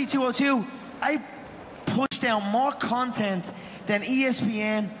UFC 202, I pushed out more content than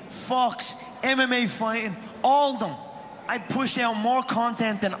ESPN, Fox, MMA Fighting, all of them. I pushed out more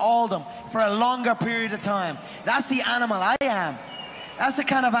content than all of them for a longer period of time. That's the animal I am. That's the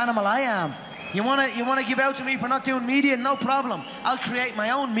kind of animal I am. You wanna give out to me for not doing media? No problem. I'll create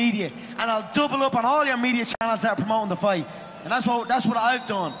my own media, and I'll double up on all your media channels that are promoting the fight. And that's what I've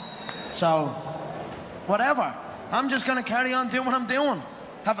done. So, whatever. I'm just gonna carry on doing what I'm doing.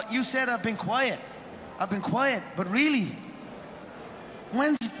 You said I've been quiet. I've been quiet, but really,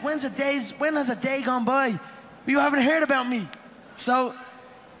 when has a day gone by you haven't heard about me? So,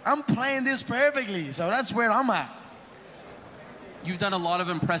 I'm playing this perfectly. So that's where I'm at. You've done a lot of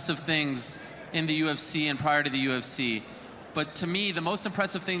impressive things in the UFC and prior to the UFC. But to me, the most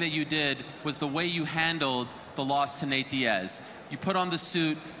impressive thing that you did was the way you handled the loss to Nate Diaz. You put on the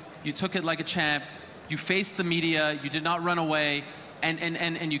suit, you took it like a champ, you faced the media, you did not run away,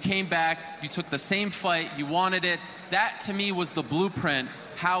 and you came back, you took the same fight, you wanted it. That, to me, was the blueprint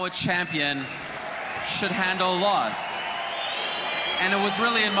how a champion should handle a loss. And it was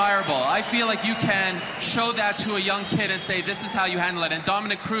really admirable. I feel like you can show that to a young kid and say, this is how you handle it. And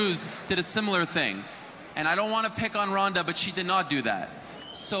Dominic Cruz did a similar thing. And I don't want to pick on Ronda, but she did not do that.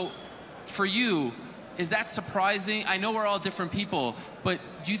 So for you, is that surprising? I know we're all different people, but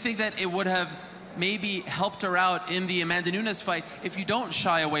do you think that it would have maybe helped her out in the Amanda Nunes fight if you don't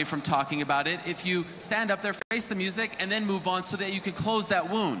shy away from talking about it, if you stand up there, face the music, and then move on so that you can close that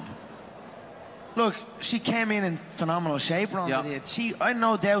wound? Look, she came in phenomenal shape, Ronda did. I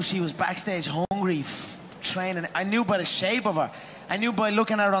no doubt she was backstage hungry, training. I knew by the shape of her. I knew by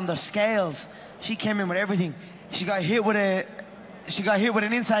looking at her on the scales. She came in with everything. She got hit with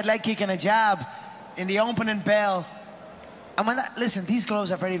an inside leg kick and a jab in the opening bell. And when listen, these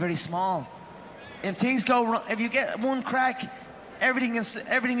gloves are very, very small. If things go wrong, if you get one crack, everything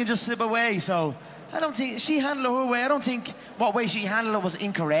can just slip away. So I don't think she handled it her way. I don't think what way she handled it was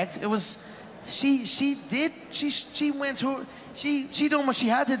incorrect. It was. She went through, she done what she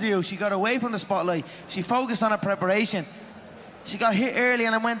had to do. She got away from the spotlight. She focused on her preparation. She got hit early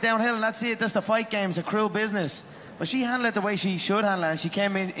and it went downhill, and that's it. That's the fight game. It's a cruel business. But she handled it the way she should handle it, and she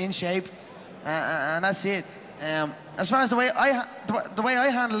came in shape, and that's it. As far as the way I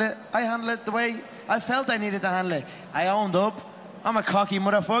handle it the way I felt I needed to handle it. I owned up. I'm a cocky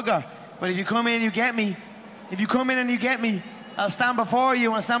motherfucker. But if you come in and you get me, I'll stand before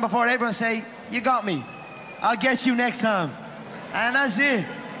you and stand before everyone and say, you got me. I'll get you next time. And that's it.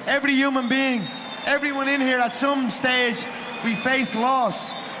 Every human being, everyone in here at some stage, we face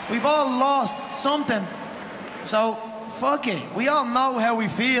loss. We've all lost something. So, fuck it. We all know how we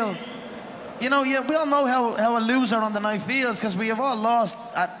feel. You know, we all know how a loser on the night feels, because we have all lost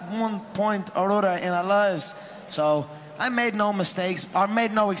at one point or other in our lives. So, I made no mistakes, or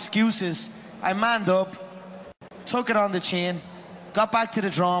made no excuses. I manned up, took it on the chin, got back to the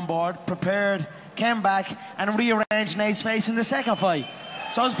drawing board, prepared, came back, and rearranged Nate's face in the second fight.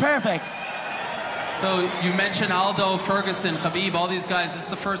 So it was perfect. So you mentioned Aldo, Ferguson, Khabib, all these guys. This is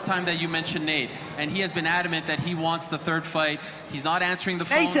the first time that you mentioned Nate. And he has been adamant that he wants the third fight. He's not answering the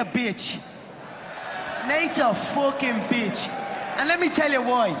phone. Nate's a bitch. Nate's a fucking bitch. And let me tell you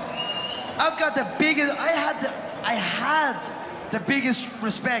why. I've got the biggest, I had the biggest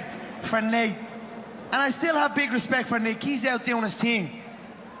respect for Nate. And I still have big respect for Nick. He's out doing his thing.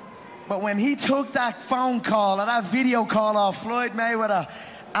 But when he took that phone call or that video call off Floyd Mayweather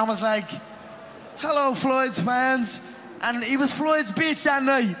and was like, hello, Floyd's fans. And he was Floyd's bitch that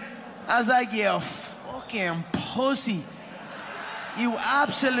night. I was like, you fucking pussy. You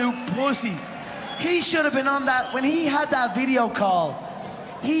absolute pussy. He should have been on that, when he had that video call,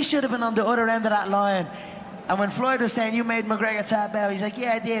 he should have been on the other end of that line. And when Floyd was saying, you made McGregor tap out, he's like,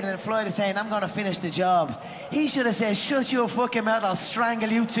 yeah, I did. And Floyd is saying, I'm going to finish the job. He should have said, shut your fucking mouth, I'll strangle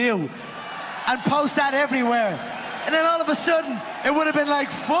you too. And post that everywhere. And then all of a sudden, it would have been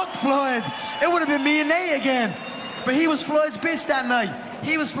like, fuck Floyd. It would have been me and Nate again. But he was Floyd's bitch that night.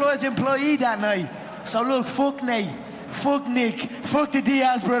 He was Floyd's employee that night. So look, fuck Nate, fuck Nick, fuck the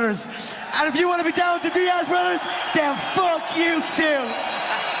Diaz brothers. And if you want to be down with the Diaz brothers, then fuck you too.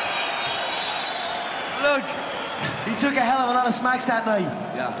 Look, he took a hell of a lot of smacks that night.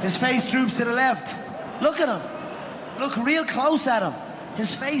 Yeah. His face droops to the left. Look at him. Look real close at him.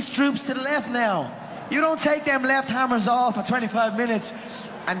 His face droops to the left now. You don't take them left hammers off for 25 minutes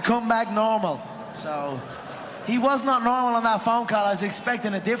and come back normal. So, he was not normal on that phone call. I was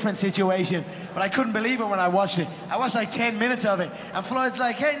expecting a different situation, but I couldn't believe it when I watched it. I watched like 10 minutes of it, and Floyd's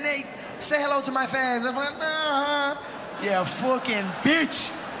like, hey, Nate, say hello to my fans. I'm like, nah. Yeah, fucking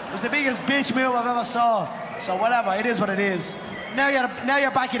bitch. It was the biggest bitch move I've ever saw. So whatever, it is what it is. Now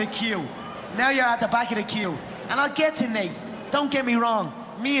you're back in the queue. Now you're at the back of the queue. And I'll get to Nate. Don't get me wrong.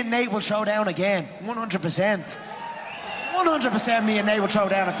 Me and Nate will throw down again, 100%. 100% me and Nate will throw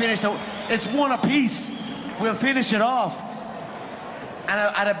down and finish. It's one apiece. We'll finish it off. And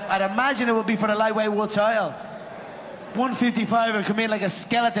I'd imagine it will be for the lightweight world title. 155 will come in like a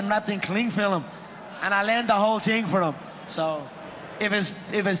skeleton wrapped in cling film, and I'll end the whole thing for him. So if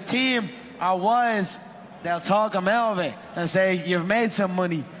his team are wise, they'll talk him out of it and say, you've made some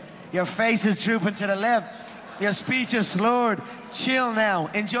money. Your face is drooping to the left. Your speech is slurred. Chill now.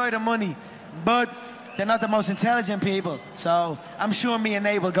 Enjoy the money. But they're not the most intelligent people. So I'm sure me and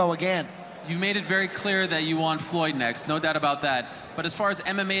Nate will go again. You've made it very clear that you want Floyd next, no doubt about that. But as far as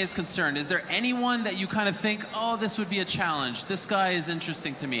MMA is concerned, is there anyone that you kind of think, oh, this would be a challenge? This guy is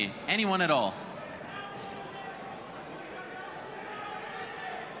interesting to me. Anyone at all?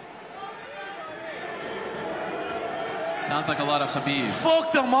 Sounds like a lot of Khabib.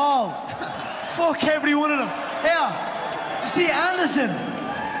 Fuck them all. Fuck every one of them. Yeah. Do you see Anderson?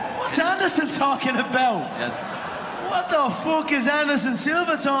 What's Anderson talking about? Yes. What the fuck is Anderson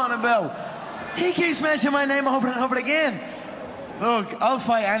Silva talking about? He keeps mentioning my name over and over again. Look, I'll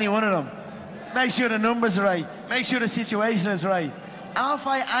fight any one of them. Make sure the numbers are right. Make sure the situation is right. I'll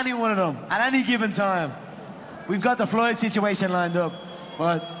fight any one of them at any given time. We've got the Floyd situation lined up,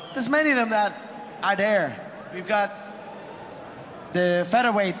 but there's many of them that are there. We've got the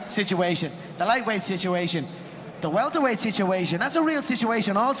featherweight situation, the lightweight situation, the welterweight situation. That's a real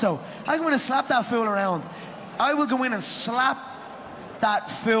situation also. I go in and slap that fool around. I will go in and slap that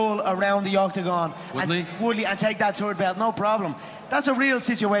fool around the octagon. Woodley and take that third belt, no problem. That's a real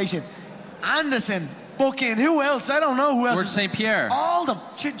situation. Anderson, booking, who else? I don't know who else. George St. Pierre. All of them.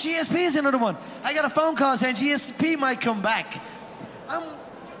 GSP is another one. I got a phone call saying GSP might come back.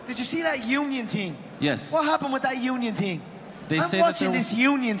 Did you see that union thing? Yes. What happened with that union thing? I'm watching this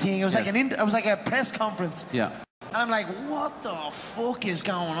union thing. It was like a press conference. Yeah. And I'm like, what the fuck is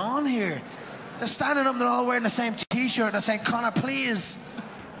going on here? They're standing up and they're all wearing the same t-shirt and they're saying, Conor, please.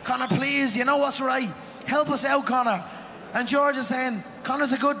 Conor, please, you know what's right. Help us out, Conor. And George is saying,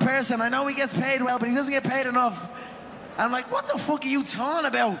 Conor's a good person. I know he gets paid well, but he doesn't get paid enough. And I'm like, what the fuck are you talking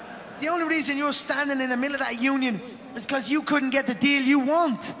about? The only reason you're standing in the middle of that union is because you couldn't get the deal you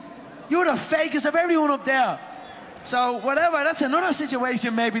want. You're the fakest of everyone up there. So whatever, that's another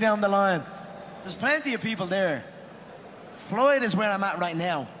situation maybe down the line. There's plenty of people there. Floyd is where I'm at right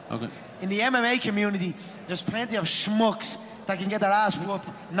now. Okay. In the MMA community, there's plenty of schmucks that can get their ass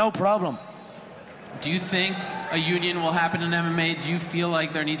whooped, no problem. Do you think a union will happen in MMA? Do you feel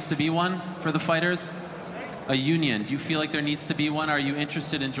like there needs to be one for the fighters? A union, do you feel like there needs to be one? Are you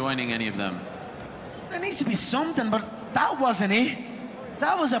interested in joining any of them? There needs to be something, but that wasn't it.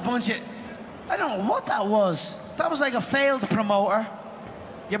 That was a bunch of, I don't know what that was. That was like a failed promoter.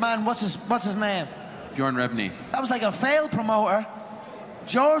 Your man, what's his name? Bjorn Rebney. That was like a failed promoter.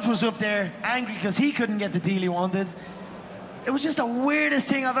 George was up there angry because he couldn't get the deal he wanted. It was just the weirdest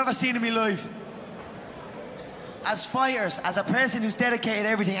thing I've ever seen in my life. As fighters, as a person who's dedicated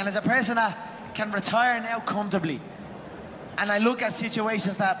everything, and as a person that can retire now comfortably, and I look at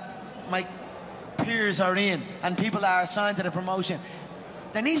situations that my peers are in and people that are assigned to the promotion,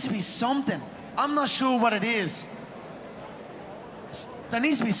 there needs to be something. I'm not sure what it is. There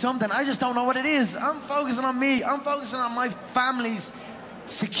needs to be something. I just don't know what it is. I'm focusing on me. I'm focusing on my family's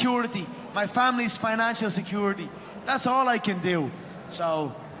security, my family's financial security. That's all I can do.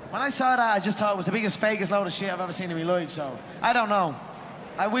 So when I saw that, I just thought it was the biggest, fakest load of shit I've ever seen in my life. So I don't know.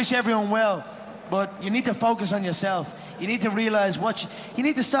 I wish everyone well, but you need to focus on yourself. You need to realize what you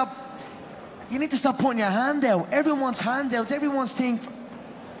need to stop. You need to stop putting your hand out. Everyone wants handouts. Everyone wants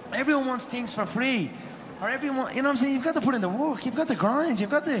things for free. Or everyone, you know what I'm saying? You've got to put in the work. You've got to grind.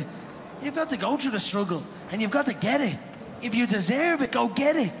 You've got to go through the struggle, and you've got to get it. If you deserve it, go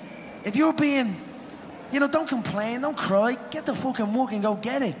get it. If you're being, don't complain, don't cry. Get the fucking work and go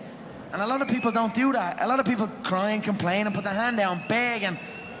get it. And a lot of people don't do that. A lot of people cry and complain and put their hand down, beg, and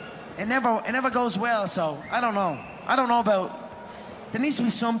it never goes well. So I don't know. I don't know about. There needs to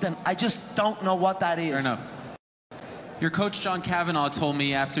be something. I just don't know what that is. Fair enough. Your coach, John Kavanaugh, told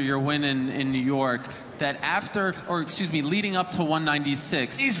me after your win in New York that leading up to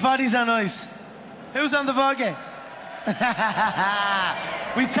 196. These bodies are nice. Who's on the vodka?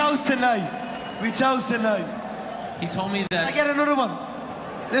 We toast tonight. We toast tonight. He told me that. I get another one.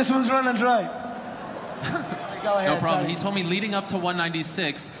 This one's running dry. Go ahead. No problem. Sorry. He told me leading up to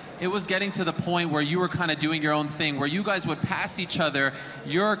 196, it was getting to the point where you were kind of doing your own thing, where you guys would pass each other.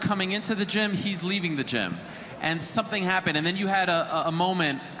 You're coming into the gym, he's leaving the gym. and something happened, and then you had a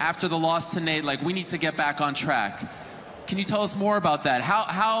moment after the loss to Nate, like, we need to get back on track. Can you tell us more about that?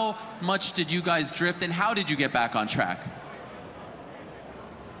 How much did you guys drift, and how did you get back on track?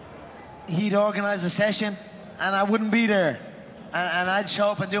 He'd organize a session, and I wouldn't be there. And I'd show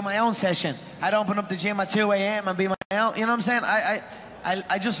up and do my own session. I'd open up the gym at 2 a.m. and be my own, you know what I'm saying?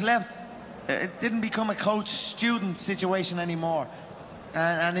 I just left. It didn't become a coach-student situation anymore.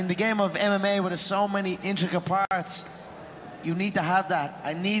 And in the game of MMA, where there's so many intricate parts, you need to have that.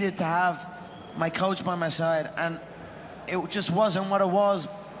 I needed to have my coach by my side, and it just wasn't what it was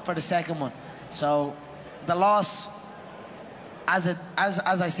for the second one. So the loss, as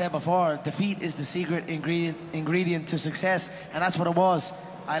I said before, defeat is the secret ingredient to success, and that's what it was.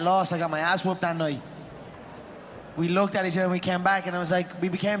 I lost, I got my ass whooped that night. We looked at each other and we came back, and it was like we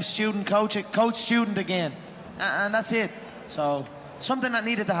became coach-student again, and that's it. So something that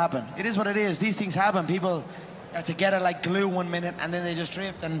needed to happen. It is what it is. These things happen. People are together like glue 1 minute, and then they just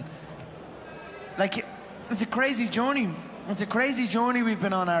drift, and like, it's a crazy journey. It's a crazy journey we've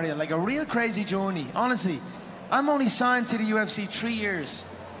been on, Ariel, like a real crazy journey, honestly. I'm only signed to the UFC 3 years.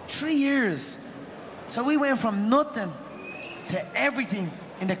 3 years. So we went from nothing to everything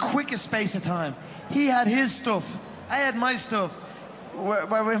in the quickest space of time. He had his stuff. I had my stuff.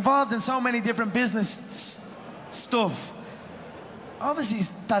 We're involved in so many different business stuff. Obviously,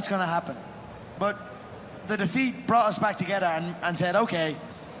 that's going to happen. But the defeat brought us back together and said, okay,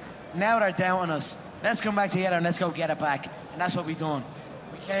 now they're down on us. Let's come back together and let's go get it back. And that's what we done.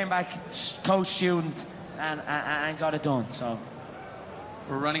 We came back, coach-student, and got it done. So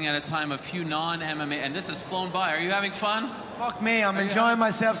we're running out of time. A few non-MMA, and this has flown by. Are you having fun? Fuck me, I'm enjoying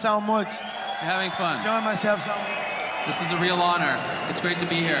myself so much. You're having fun. Enjoying myself so much. This is a real honor. It's great to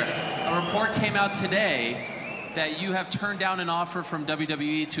be here. A report came out today that you have turned down an offer from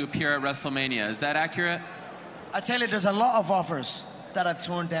WWE to appear at WrestleMania. Is that accurate? I tell you, there's a lot of offers that I've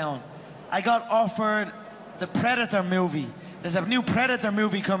turned down. I got offered the Predator movie. There's a new Predator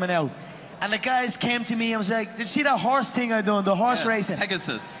movie coming out. And the guys came to me and was like, did you see that horse thing I done, the horse racing?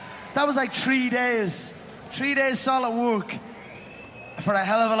 Pegasus. That was like 3 days. 3 days solid work for a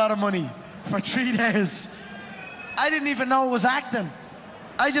hell of a lot of money. For 3 days. I didn't even know it was acting.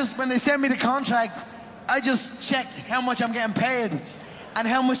 When they sent me the contract, I just checked how much I'm getting paid and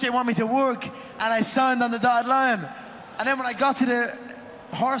how much they want me to work, and I signed on the dotted line. And then when I got to the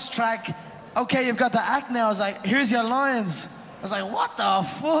horse track, okay, you've got the act now. I was like, here's your lines. I was like, what the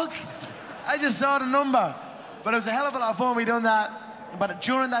fuck? I just saw the number. But it was a hell of a lot of fun. We done that. But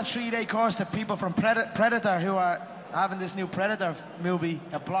during that 3-day course, the people from Predator, who are having this new Predator movie,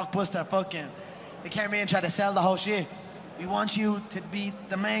 a blockbuster fucking, they came in and tried to sell the whole shit. We want you to be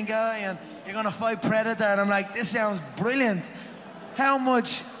the main guy and you're gonna fight Predator. And I'm like, this sounds brilliant. How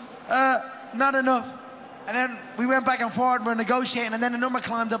much? Not enough. And then we went back and forth, we're negotiating, and then the number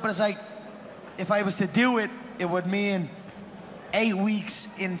climbed up, and it's like, if I was to do it, it would mean 8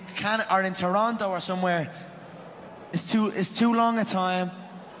 weeks in Canada or in Toronto or somewhere. It's too long a time.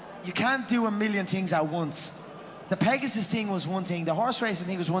 You can't do a million things at once. The Pegasus thing was one thing. The horse racing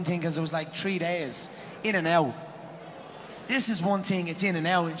thing was one thing because it was like 3 days, in and out. This is one thing, it's in and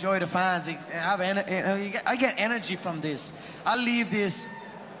out. Enjoy the fans. I get energy from this. I'll leave this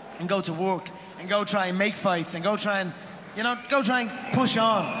and go to work and go try and make fights and go try and, go try and push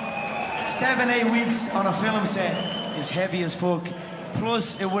on. 7-8 weeks on a film set is heavy as fuck.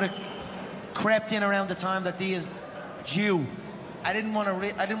 Plus, it would have crept in around the time that they is due. I didn't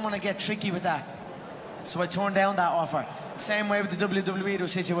want to get tricky with that. So I turned down that offer. Same way with the WWE,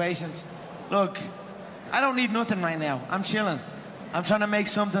 those situations. Look, I don't need nothing right now. I'm chilling. I'm trying to make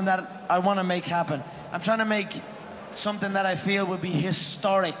something that I want to make happen. I'm trying to make something that I feel will be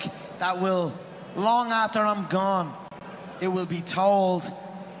historic, that will, long after I'm gone, it will be told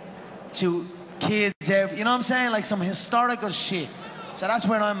to kids, you know what I'm saying? Like some historical shit. So that's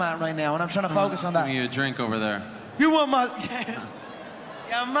where I'm at right now, and I'm trying to focus on that. Give me a drink over there. You want my, yes.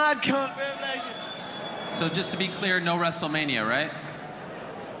 Yeah, mad cunt, man. So just to be clear, no WrestleMania, right?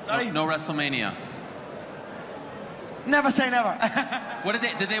 Sorry? No WrestleMania. Never say never. What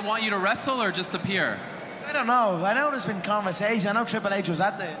did they want you to wrestle or just appear? I don't know. I know there's been conversation. I know Triple H was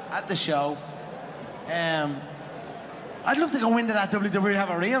at the show. I'd love to go into that WWE and have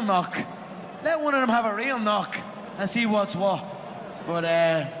a real knock. Let one of them have a real knock and see what's what. But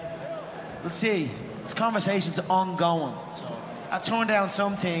we'll see. This conversation's ongoing. So I've turned down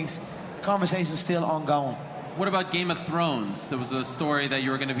some things. The conversation's still ongoing. What about Game of Thrones? There was a story that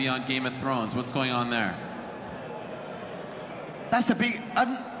you were going to be on Game of Thrones. What's going on there? That's the big...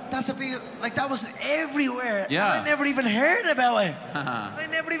 that's a big, like that was everywhere. Yeah. And I never even heard about it. I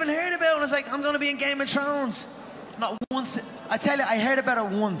never even heard about it. I was like, I'm gonna be in Game of Thrones. Not once. I tell you, I heard about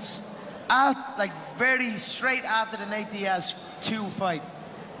it once. Like very straight after the Nate Diaz 2 fight.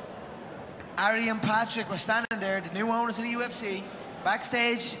 Ari and Patrick were standing there, the new owners of the UFC,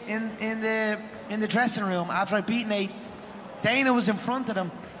 backstage in the dressing room after I beat Nate. Dana was in front of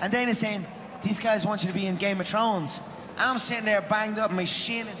them, and Dana saying, these guys want you to be in Game of Thrones. And I'm sitting there banged up, my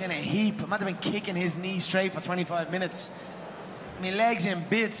shin is in a heap. I might have been kicking his knee straight for 25 minutes. My legs in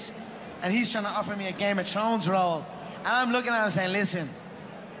bits, and he's trying to offer me a Game of Thrones role. And I'm looking at him saying, listen,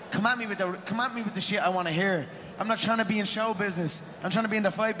 come at me with the shit I want to hear. I'm not trying to be in show business. I'm trying to be in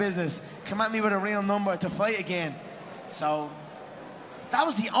the fight business. Come at me with a real number to fight again. So that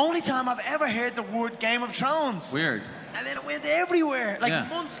was the only time I've ever heard the word Game of Thrones. Weird. And then it went everywhere, like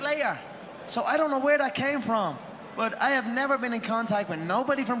months later. So I don't know where that came from. But I have never been in contact with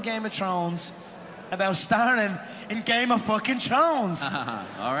nobody from Game of Thrones about starring in Game of fucking Thrones.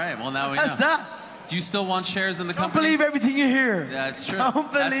 All right, well now we That's know. that. Do you still want shares in the Don't company? believe everything you hear. Yeah, it's true. Don't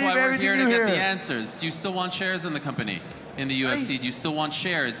believe That's why we're everything here you to hear. get the answers. Do you still want shares in the company, in the UFC? Do you still want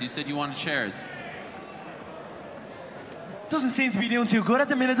shares? You said you wanted shares. Doesn't seem to be doing too good at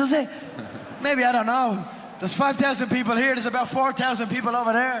the minute, does it? Maybe, I don't know. There's 5,000 people here, there's about 4,000 people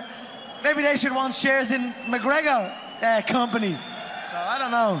over there. Maybe they should want shares in McGregor company. So I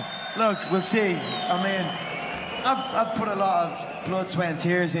don't know. Look, we'll see. I mean, I've put a lot of blood, sweat, and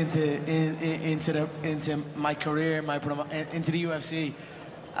tears into my career, into the UFC.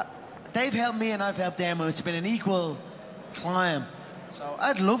 They've helped me and I've helped them, and it's been an equal climb. So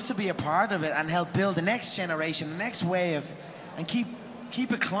I'd love to be a part of it and help build the next generation, the next wave, and keep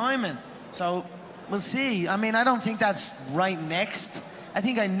it climbing. So we'll see. I mean, I don't think that's right next. I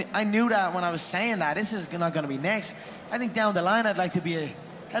think I knew that when I was saying that. This is not going to be next. I think down the line, I'd like to be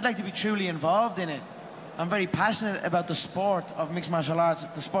truly involved in it. I'm very passionate about the sport of mixed martial arts,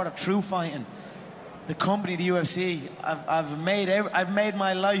 the sport of true fighting. The company, the UFC, I've made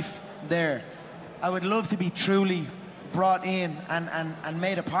my life there. I would love to be truly brought in and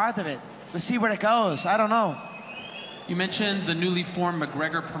made a part of it. We'll see where it goes. I don't know. You mentioned the newly formed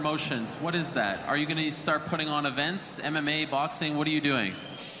McGregor Promotions. What is that? Are you going to start putting on events, MMA, boxing? What are you doing?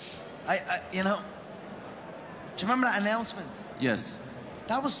 You know, do you remember that announcement? Yes.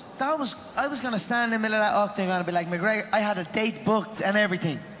 I was going to stand in the middle of that octagon and be like, McGregor, I had a date booked and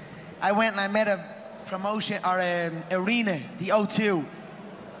everything. I went and I met a promotion, or arena, the O2.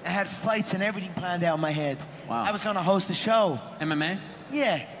 I had fights and everything planned out in my head. Wow. I was going to host a show. MMA?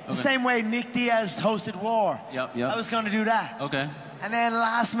 Yeah, the same way Nick Diaz hosted War. Yep. I was going to do that. Okay. And then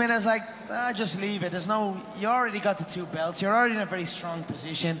last minute, I was like, just leave it. You already got the 2 belts. You're already in a very strong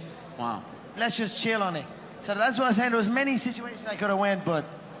position. Wow. Let's just chill on it. So that's what I was saying. There was many situations I could have went, but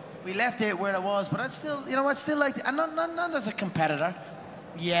we left it where it was. But I'd still, I'd still like to, and not as a competitor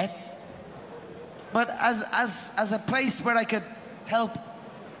yet, but as a place where I could help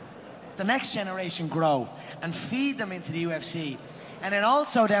the next generation grow and feed them into the UFC. And then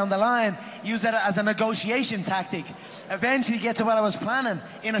also down the line, use that as a negotiation tactic. Eventually get to what I was planning,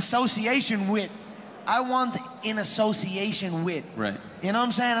 in association with. I want in association with. Right. You know what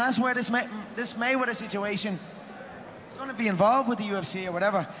I'm saying? And that's where this Mayweather situation is going to be involved with the UFC or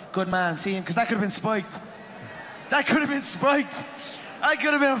whatever. Good man, see him, because that could have been spiked. That could have been spiked. I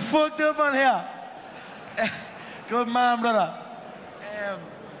could have been fucked up on here. Good man, brother.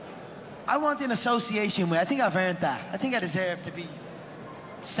 I want in association with. I think I've earned that. I think I deserve to be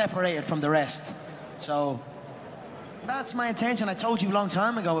separated from the rest. So that's my intention. I told you a long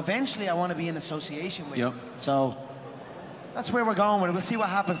time ago. Eventually, I want to be in association with. Yep. So that's where we're going with it. We'll see what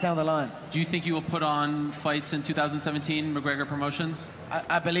happens down the line. Do you think you will put on fights in 2017, McGregor Promotions?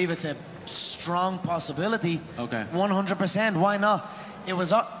 I believe it's a strong possibility. Okay. 100%. Why not? It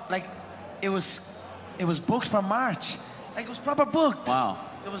was it was booked for March. Like, it was proper booked. Wow.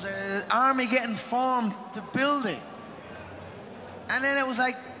 There was an army getting formed to build it. And then it was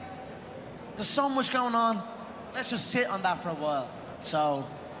like, there's so much going on. Let's just sit on that for a while. So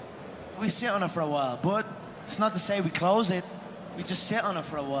we sit on it for a while. But it's not to say we close it. We just sit on it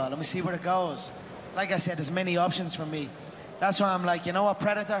for a while and we see where it goes. Like I said, there's many options for me. That's why I'm like, you know what,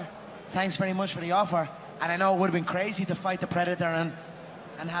 Predator? Thanks very much for the offer. And I know it would have been crazy to fight the Predator and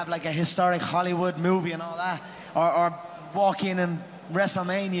have like a historic Hollywood movie and all that. Or walk in and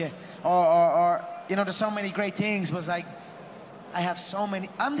WrestleMania, or there's so many great things, but it's like, I have so many.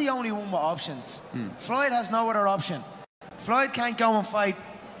 I'm the only one with options. Floyd has no other option. Floyd can't go and fight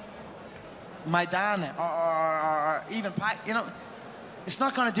Maidana or even Pac, It's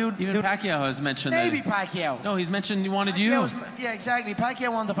not gonna do. Even Pacquiao has mentioned that. Maybe Pacquiao. No, he's mentioned he wanted you. Yeah, exactly.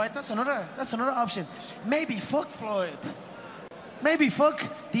 Pacquiao wanted to fight. That's another option. Maybe fuck Floyd. Maybe fuck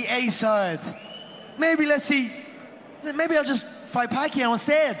the A side. Maybe let's see. Maybe I'll just fight Pacquiao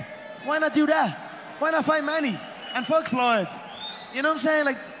instead. Why not do that? Why not fight Manny and fuck Floyd? You know what I'm saying?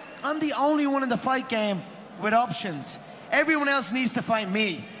 Like, I'm the only one in the fight game with options. Everyone else needs to fight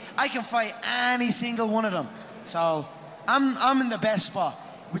me. I can fight any single one of them. So I'm in the best spot,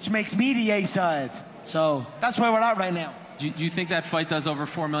 which makes me the A side. So that's where we're at right now. Do you think that fight does over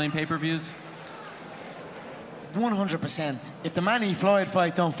 4 million pay-per-views? 100%. If the Manny Floyd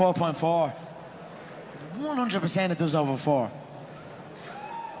fight done 4.4, 100% it does over 4.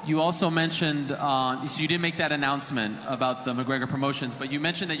 You also mentioned, so you didn't make that announcement about the McGregor promotions, but you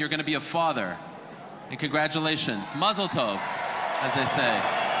mentioned that you're going to be a father. And congratulations. Mazel tov, as they say.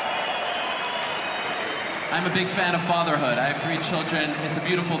 I'm a big fan of fatherhood. I have 3 children. It's a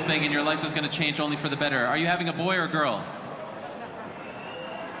beautiful thing, and your life is going to change only for the better. Are you having a boy or a girl?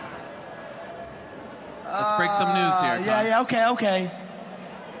 Let's break some news here. Yeah, okay.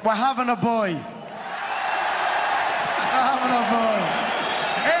 We're having a boy. We're having a boy.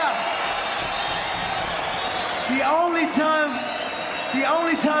 Yeah. The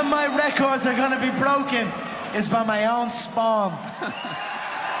only time my records are gonna be broken is by my own spawn.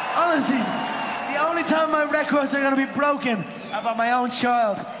 Honestly, the only time my records are gonna be broken are by my own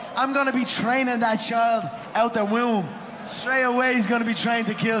child. I'm gonna be training that child out the womb. Straight away, he's gonna be trained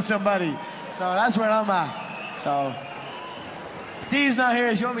to kill somebody. So that's where I'm at. So Dee's not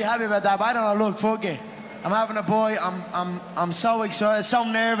here. She won't be happy about that. But I don't know. Look, fuck it. I'm having a boy. I'm so excited, so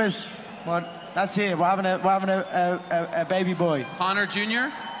nervous. But that's it. We're having a baby boy. Conor Jr.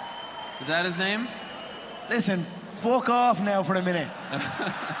 Is that his name? Listen, fuck off now for a minute.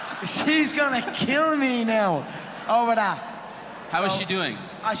 She's gonna kill me now over that. How is she doing?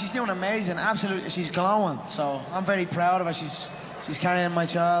 She's doing amazing. Absolutely, she's glowing. So I'm very proud of her. She's carrying my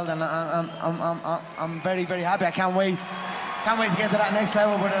child, and I'm very, very happy. I can't wait to get to that next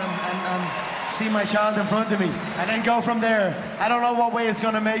level with her and see my child in front of me, and then go from there. I don't know what way it's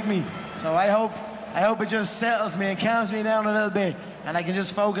gonna make me, so I hope it just settles me and calms me down a little bit, and I can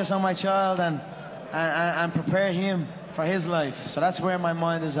just focus on my child and prepare him for his life. So that's where my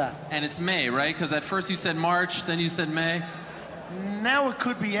mind is at. And it's May, right? Because at first you said March, then you said May. Now it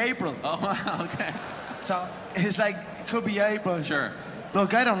could be April. Oh, wow, okay. So it's like, it could be April. Sure.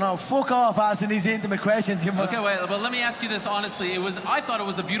 Look, I don't know. Fuck off asking these intimate questions. Okay, wait, but let me ask you this honestly. I thought it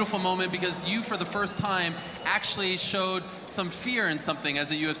was a beautiful moment because you, for the first time, actually showed some fear in something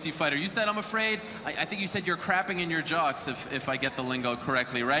as a UFC fighter. You said, I'm afraid. I think you said you're crapping in your jocks, if I get the lingo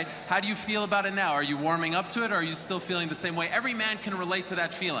correctly, right? How do you feel about it now? Are you warming up to it, or are you still feeling the same way? Every man can relate to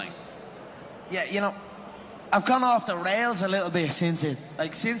that feeling. Yeah, you know, I've gone off the rails a little bit since it.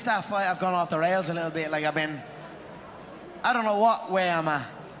 Like, since that fight, I've gone off the rails a little bit. Like, I don't know what way I'm at.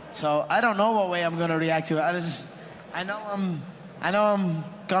 So I don't know what way I'm gonna react to it. I know I'm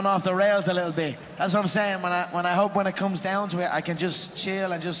gone off the rails a little bit. That's what I'm saying. When I hope when it comes down to it, I can just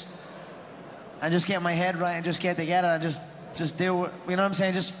chill and just get my head right and just get together and just do it. You know what I'm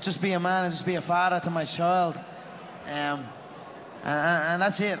saying? Just be a man and just be a father to my child. And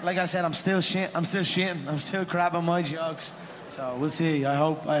that's it. Like I said, I'm still shitting. I'm still crapping my jokes. So we'll see. I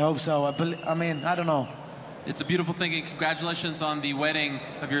hope so. I mean, I don't know. It's a beautiful thing, and congratulations on the wedding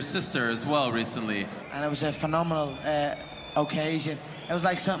of your sister as well recently. And it was a phenomenal occasion. It was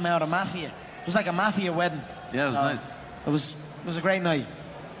like something out of Mafia. It was like a Mafia wedding. Yeah, it was nice. It was a great night.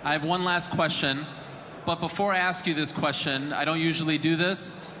 I have one last question, but before I ask you this question, I don't usually do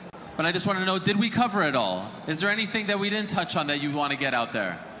this, but I just want to know, did we cover it all? Is there anything that we didn't touch on that you want to get out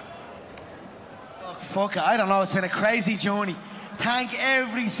there? Look, fuck it. I don't know. It's been a crazy journey. Thank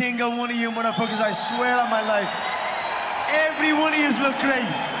every single one of you motherfuckers, I swear on my life. Every one of yous look great.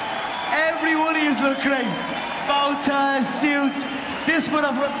 Every one of yous look great. Bow ties, suits. This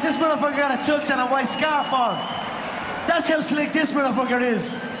motherfucker got a tux and a white scarf on. That's how slick this motherfucker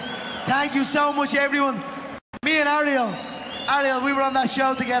is. Thank you so much, everyone. Me and Ariel, we were on that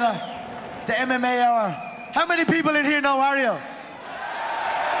show together, the MMA Hour. How many people in here know Ariel? You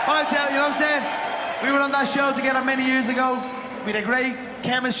know what I'm saying? We were on that show together many years ago. We had a great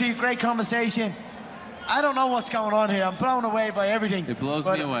chemistry, great conversation. I don't know what's going on here. I'm blown away by everything. It blows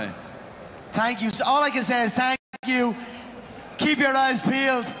me away. Thank you. All I can say is thank you. Keep your eyes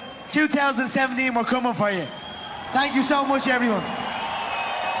peeled. 2017, we're coming for you. Thank you so much, everyone.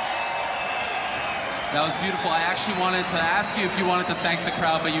 That was beautiful. I actually wanted to ask you if you wanted to thank the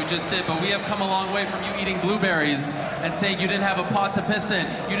crowd, but you just did. But we have come a long way from you eating blueberries and saying you didn't have a pot to piss in,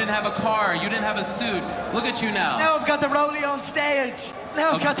 you didn't have a car, you didn't have a suit. Look at you now. Now I've got the rollie on stage.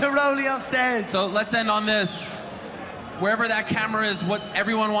 Now I've got the rollie on stage. So let's end on this. Wherever that camera is,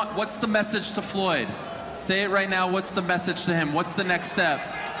 what's the message to Floyd? Say it right now. What's the message to him? What's the next step?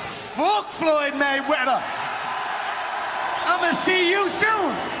 Fuck Floyd Mayweather. I'ma see you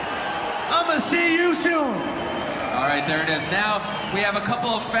soon. I'ma see you soon. All right, there it is. Now we have a couple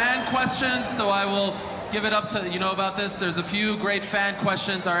of fan questions, so I will give it up to, you know about this? There's a few great fan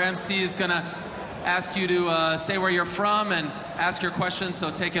questions. Our MC is gonna ask you to say where you're from and ask your questions,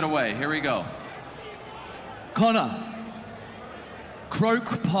 so take it away. Here we go. Conor,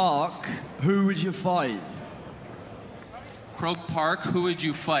 Croke Park, who would you fight? Croke Park, who would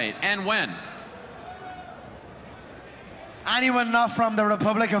you fight? And when? Anyone not from the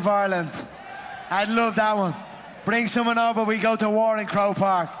Republic of Ireland. I'd love that one. Bring someone over, we go to war in Croke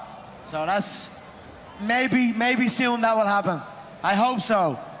Park. So that's, maybe soon that will happen. I hope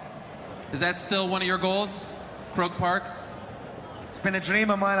so. Is that still one of your goals, Croke Park? It's been a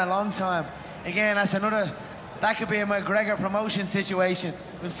dream of mine a long time. Again, that's another, that could be a McGregor promotion situation.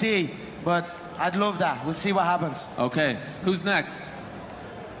 We'll see, but I'd love that. We'll see what happens. Okay, who's next?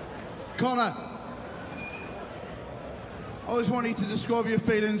 Conor, I just want you to describe your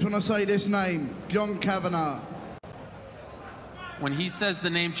feelings when I say this name, John Kavanagh. When he says the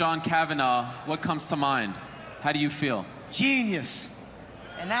name John Kavanagh, what comes to mind? How do you feel? Genius.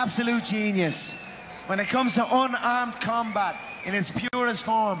 An absolute genius. When it comes to unarmed combat in its purest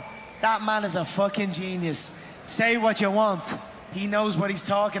form, that man is a fucking genius. Say what you want. He knows what he's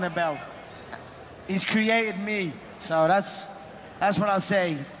talking about. He's created me. So that's what I'll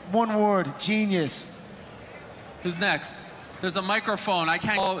say. One word, genius. Who's next? There's a microphone. I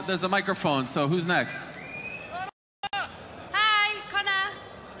can't. Oh, there's a microphone. So who's next? Hi, Conor.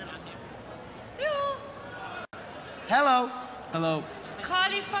 Hello. Hello.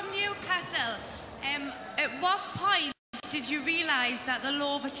 Carly from Newcastle. At what point did you realise that the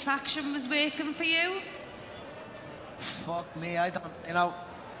law of attraction was working for you? Fuck me, I don't, you know,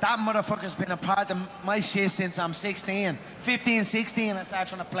 that motherfucker's been a part of my shit since I'm 16. 15, 16, I started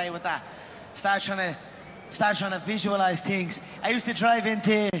trying to play with that. Start trying to visualize things. I used to drive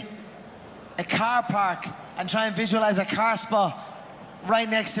into a car park and try and visualize a car spot right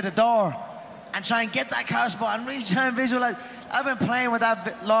next to the door and try and get that car spot and really try and visualize. I've been playing with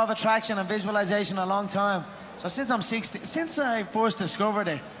that law of attraction and visualization a long time. So since I'm 16, since I first discovered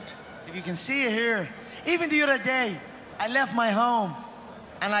it, if you can see it here, even the other day, I left my home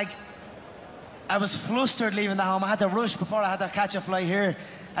and I was flustered leaving the home. I had to rush before I had to catch a flight here.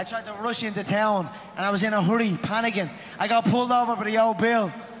 I tried to rush into town and I was in a hurry, panicking. I got pulled over by the old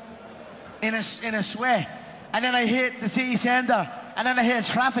Bill in a sweat. And then I hit the city centre and then I hit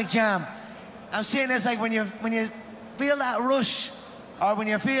a traffic jam. I'm saying it's like when you feel that rush or when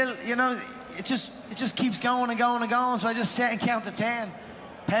you feel, you know, it just keeps going and going and going. So I just sat and count to 10,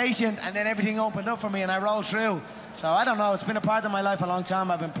 patient, and then everything opened up for me and I rolled through. So I don't know, it's been a part of my life a long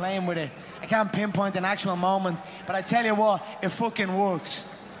time. I've been playing with it. I can't pinpoint an actual moment, but I tell you what, it fucking works.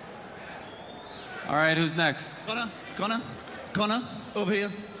 All right, who's next? Conor, over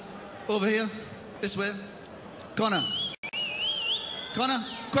here, this way. Conor,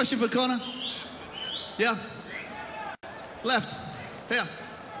 question for Conor. Yeah, left, here.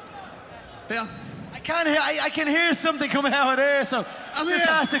 I can't hear, I can hear something coming out of there, so I'm just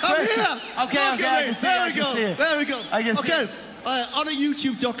here. ask the question. I'm here. Okay, I can see it, I can see it. There we go. I can see it. On a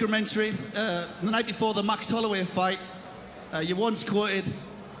YouTube documentary, the night before the Max Holloway fight, you once quoted,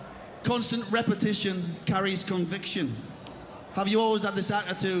 "Constant repetition carries conviction." Have you always had this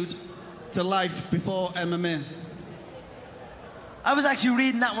attitude to life before MMA? I was actually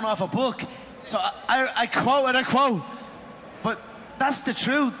reading that one off a book, so I quoted a quote, but that's the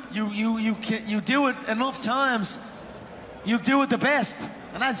truth. You do it enough times, you do it the best,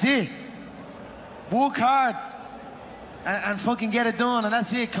 and that's it. Work hard and fucking get it done, and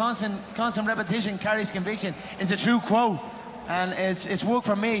that's it. Constant repetition carries conviction. It's a true quote, and it's worked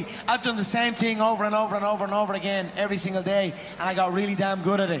for me. I've done the same thing over and over and over and over again every single day, and I got really damn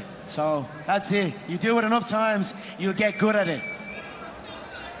good at it. So that's it. You do it enough times, you'll get good at it.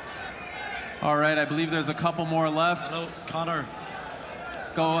 All right, I believe there's a couple more left. Hello, Conor.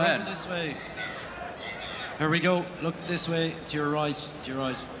 Go ahead. This way. Here we go. Look this way, to your right,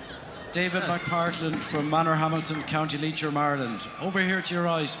 David McPartland from Manor Hamilton, County Leitrim, Ireland. Over here to your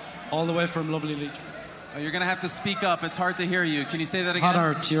right, all the way from lovely Leitrim. Oh, you're gonna have to speak up. It's hard to hear you. Can you say that again?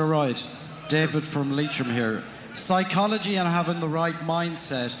 Conor, to your right. David from Leitrim here. Psychology and having the right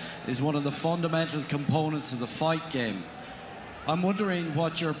mindset is one of the fundamental components of the fight game. I'm wondering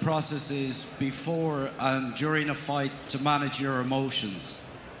what your process is before and during a fight to manage your emotions.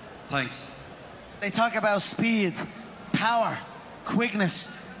 Thanks. They talk about speed, power,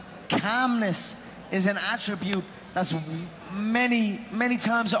 quickness. Calmness is an attribute that's many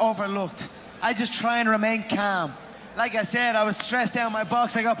times overlooked. I just try and remain calm. Like I said, I was stressed out my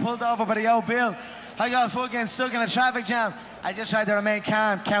box. I got pulled over by the old Bill. I got fucking stuck in a traffic jam. I just tried to remain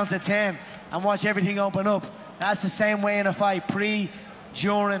calm, count to 10, and watch everything open up. That's the same way in a fight, pre,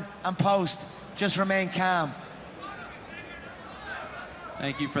 during, and post. Just remain calm.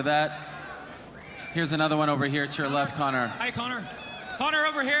 Thank you for that. Here's another one over here to your left, Conor. Hi, Conor. Conor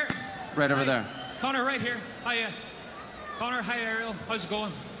over here. Right over there. Conor right here. Hi, Conor, hi, Ariel. How's it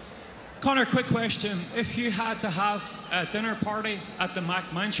going? Conor, quick question. If you had to have a dinner party at the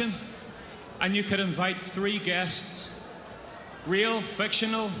Mac Mansion and you could invite 3 guests, real,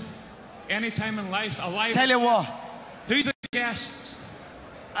 fictional, anytime in life, alive. Tell you what. Who's the guests?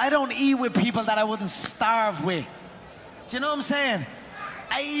 I don't eat with people that I wouldn't starve with. Do you know what I'm saying?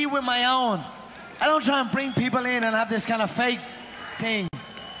 I eat with my own. I don't try and bring people in and have this kind of fake thing.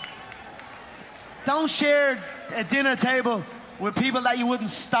 Don't share a dinner table with people that you wouldn't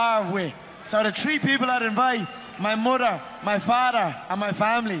starve with. So the 3 people I'd invite, my mother, my father, and my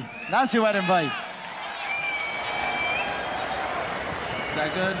family. That's who I'd invite. Is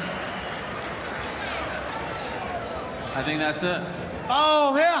that good? I think that's it.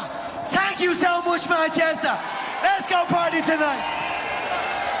 Oh, yeah. Thank you so much, Manchester. Let's go party tonight.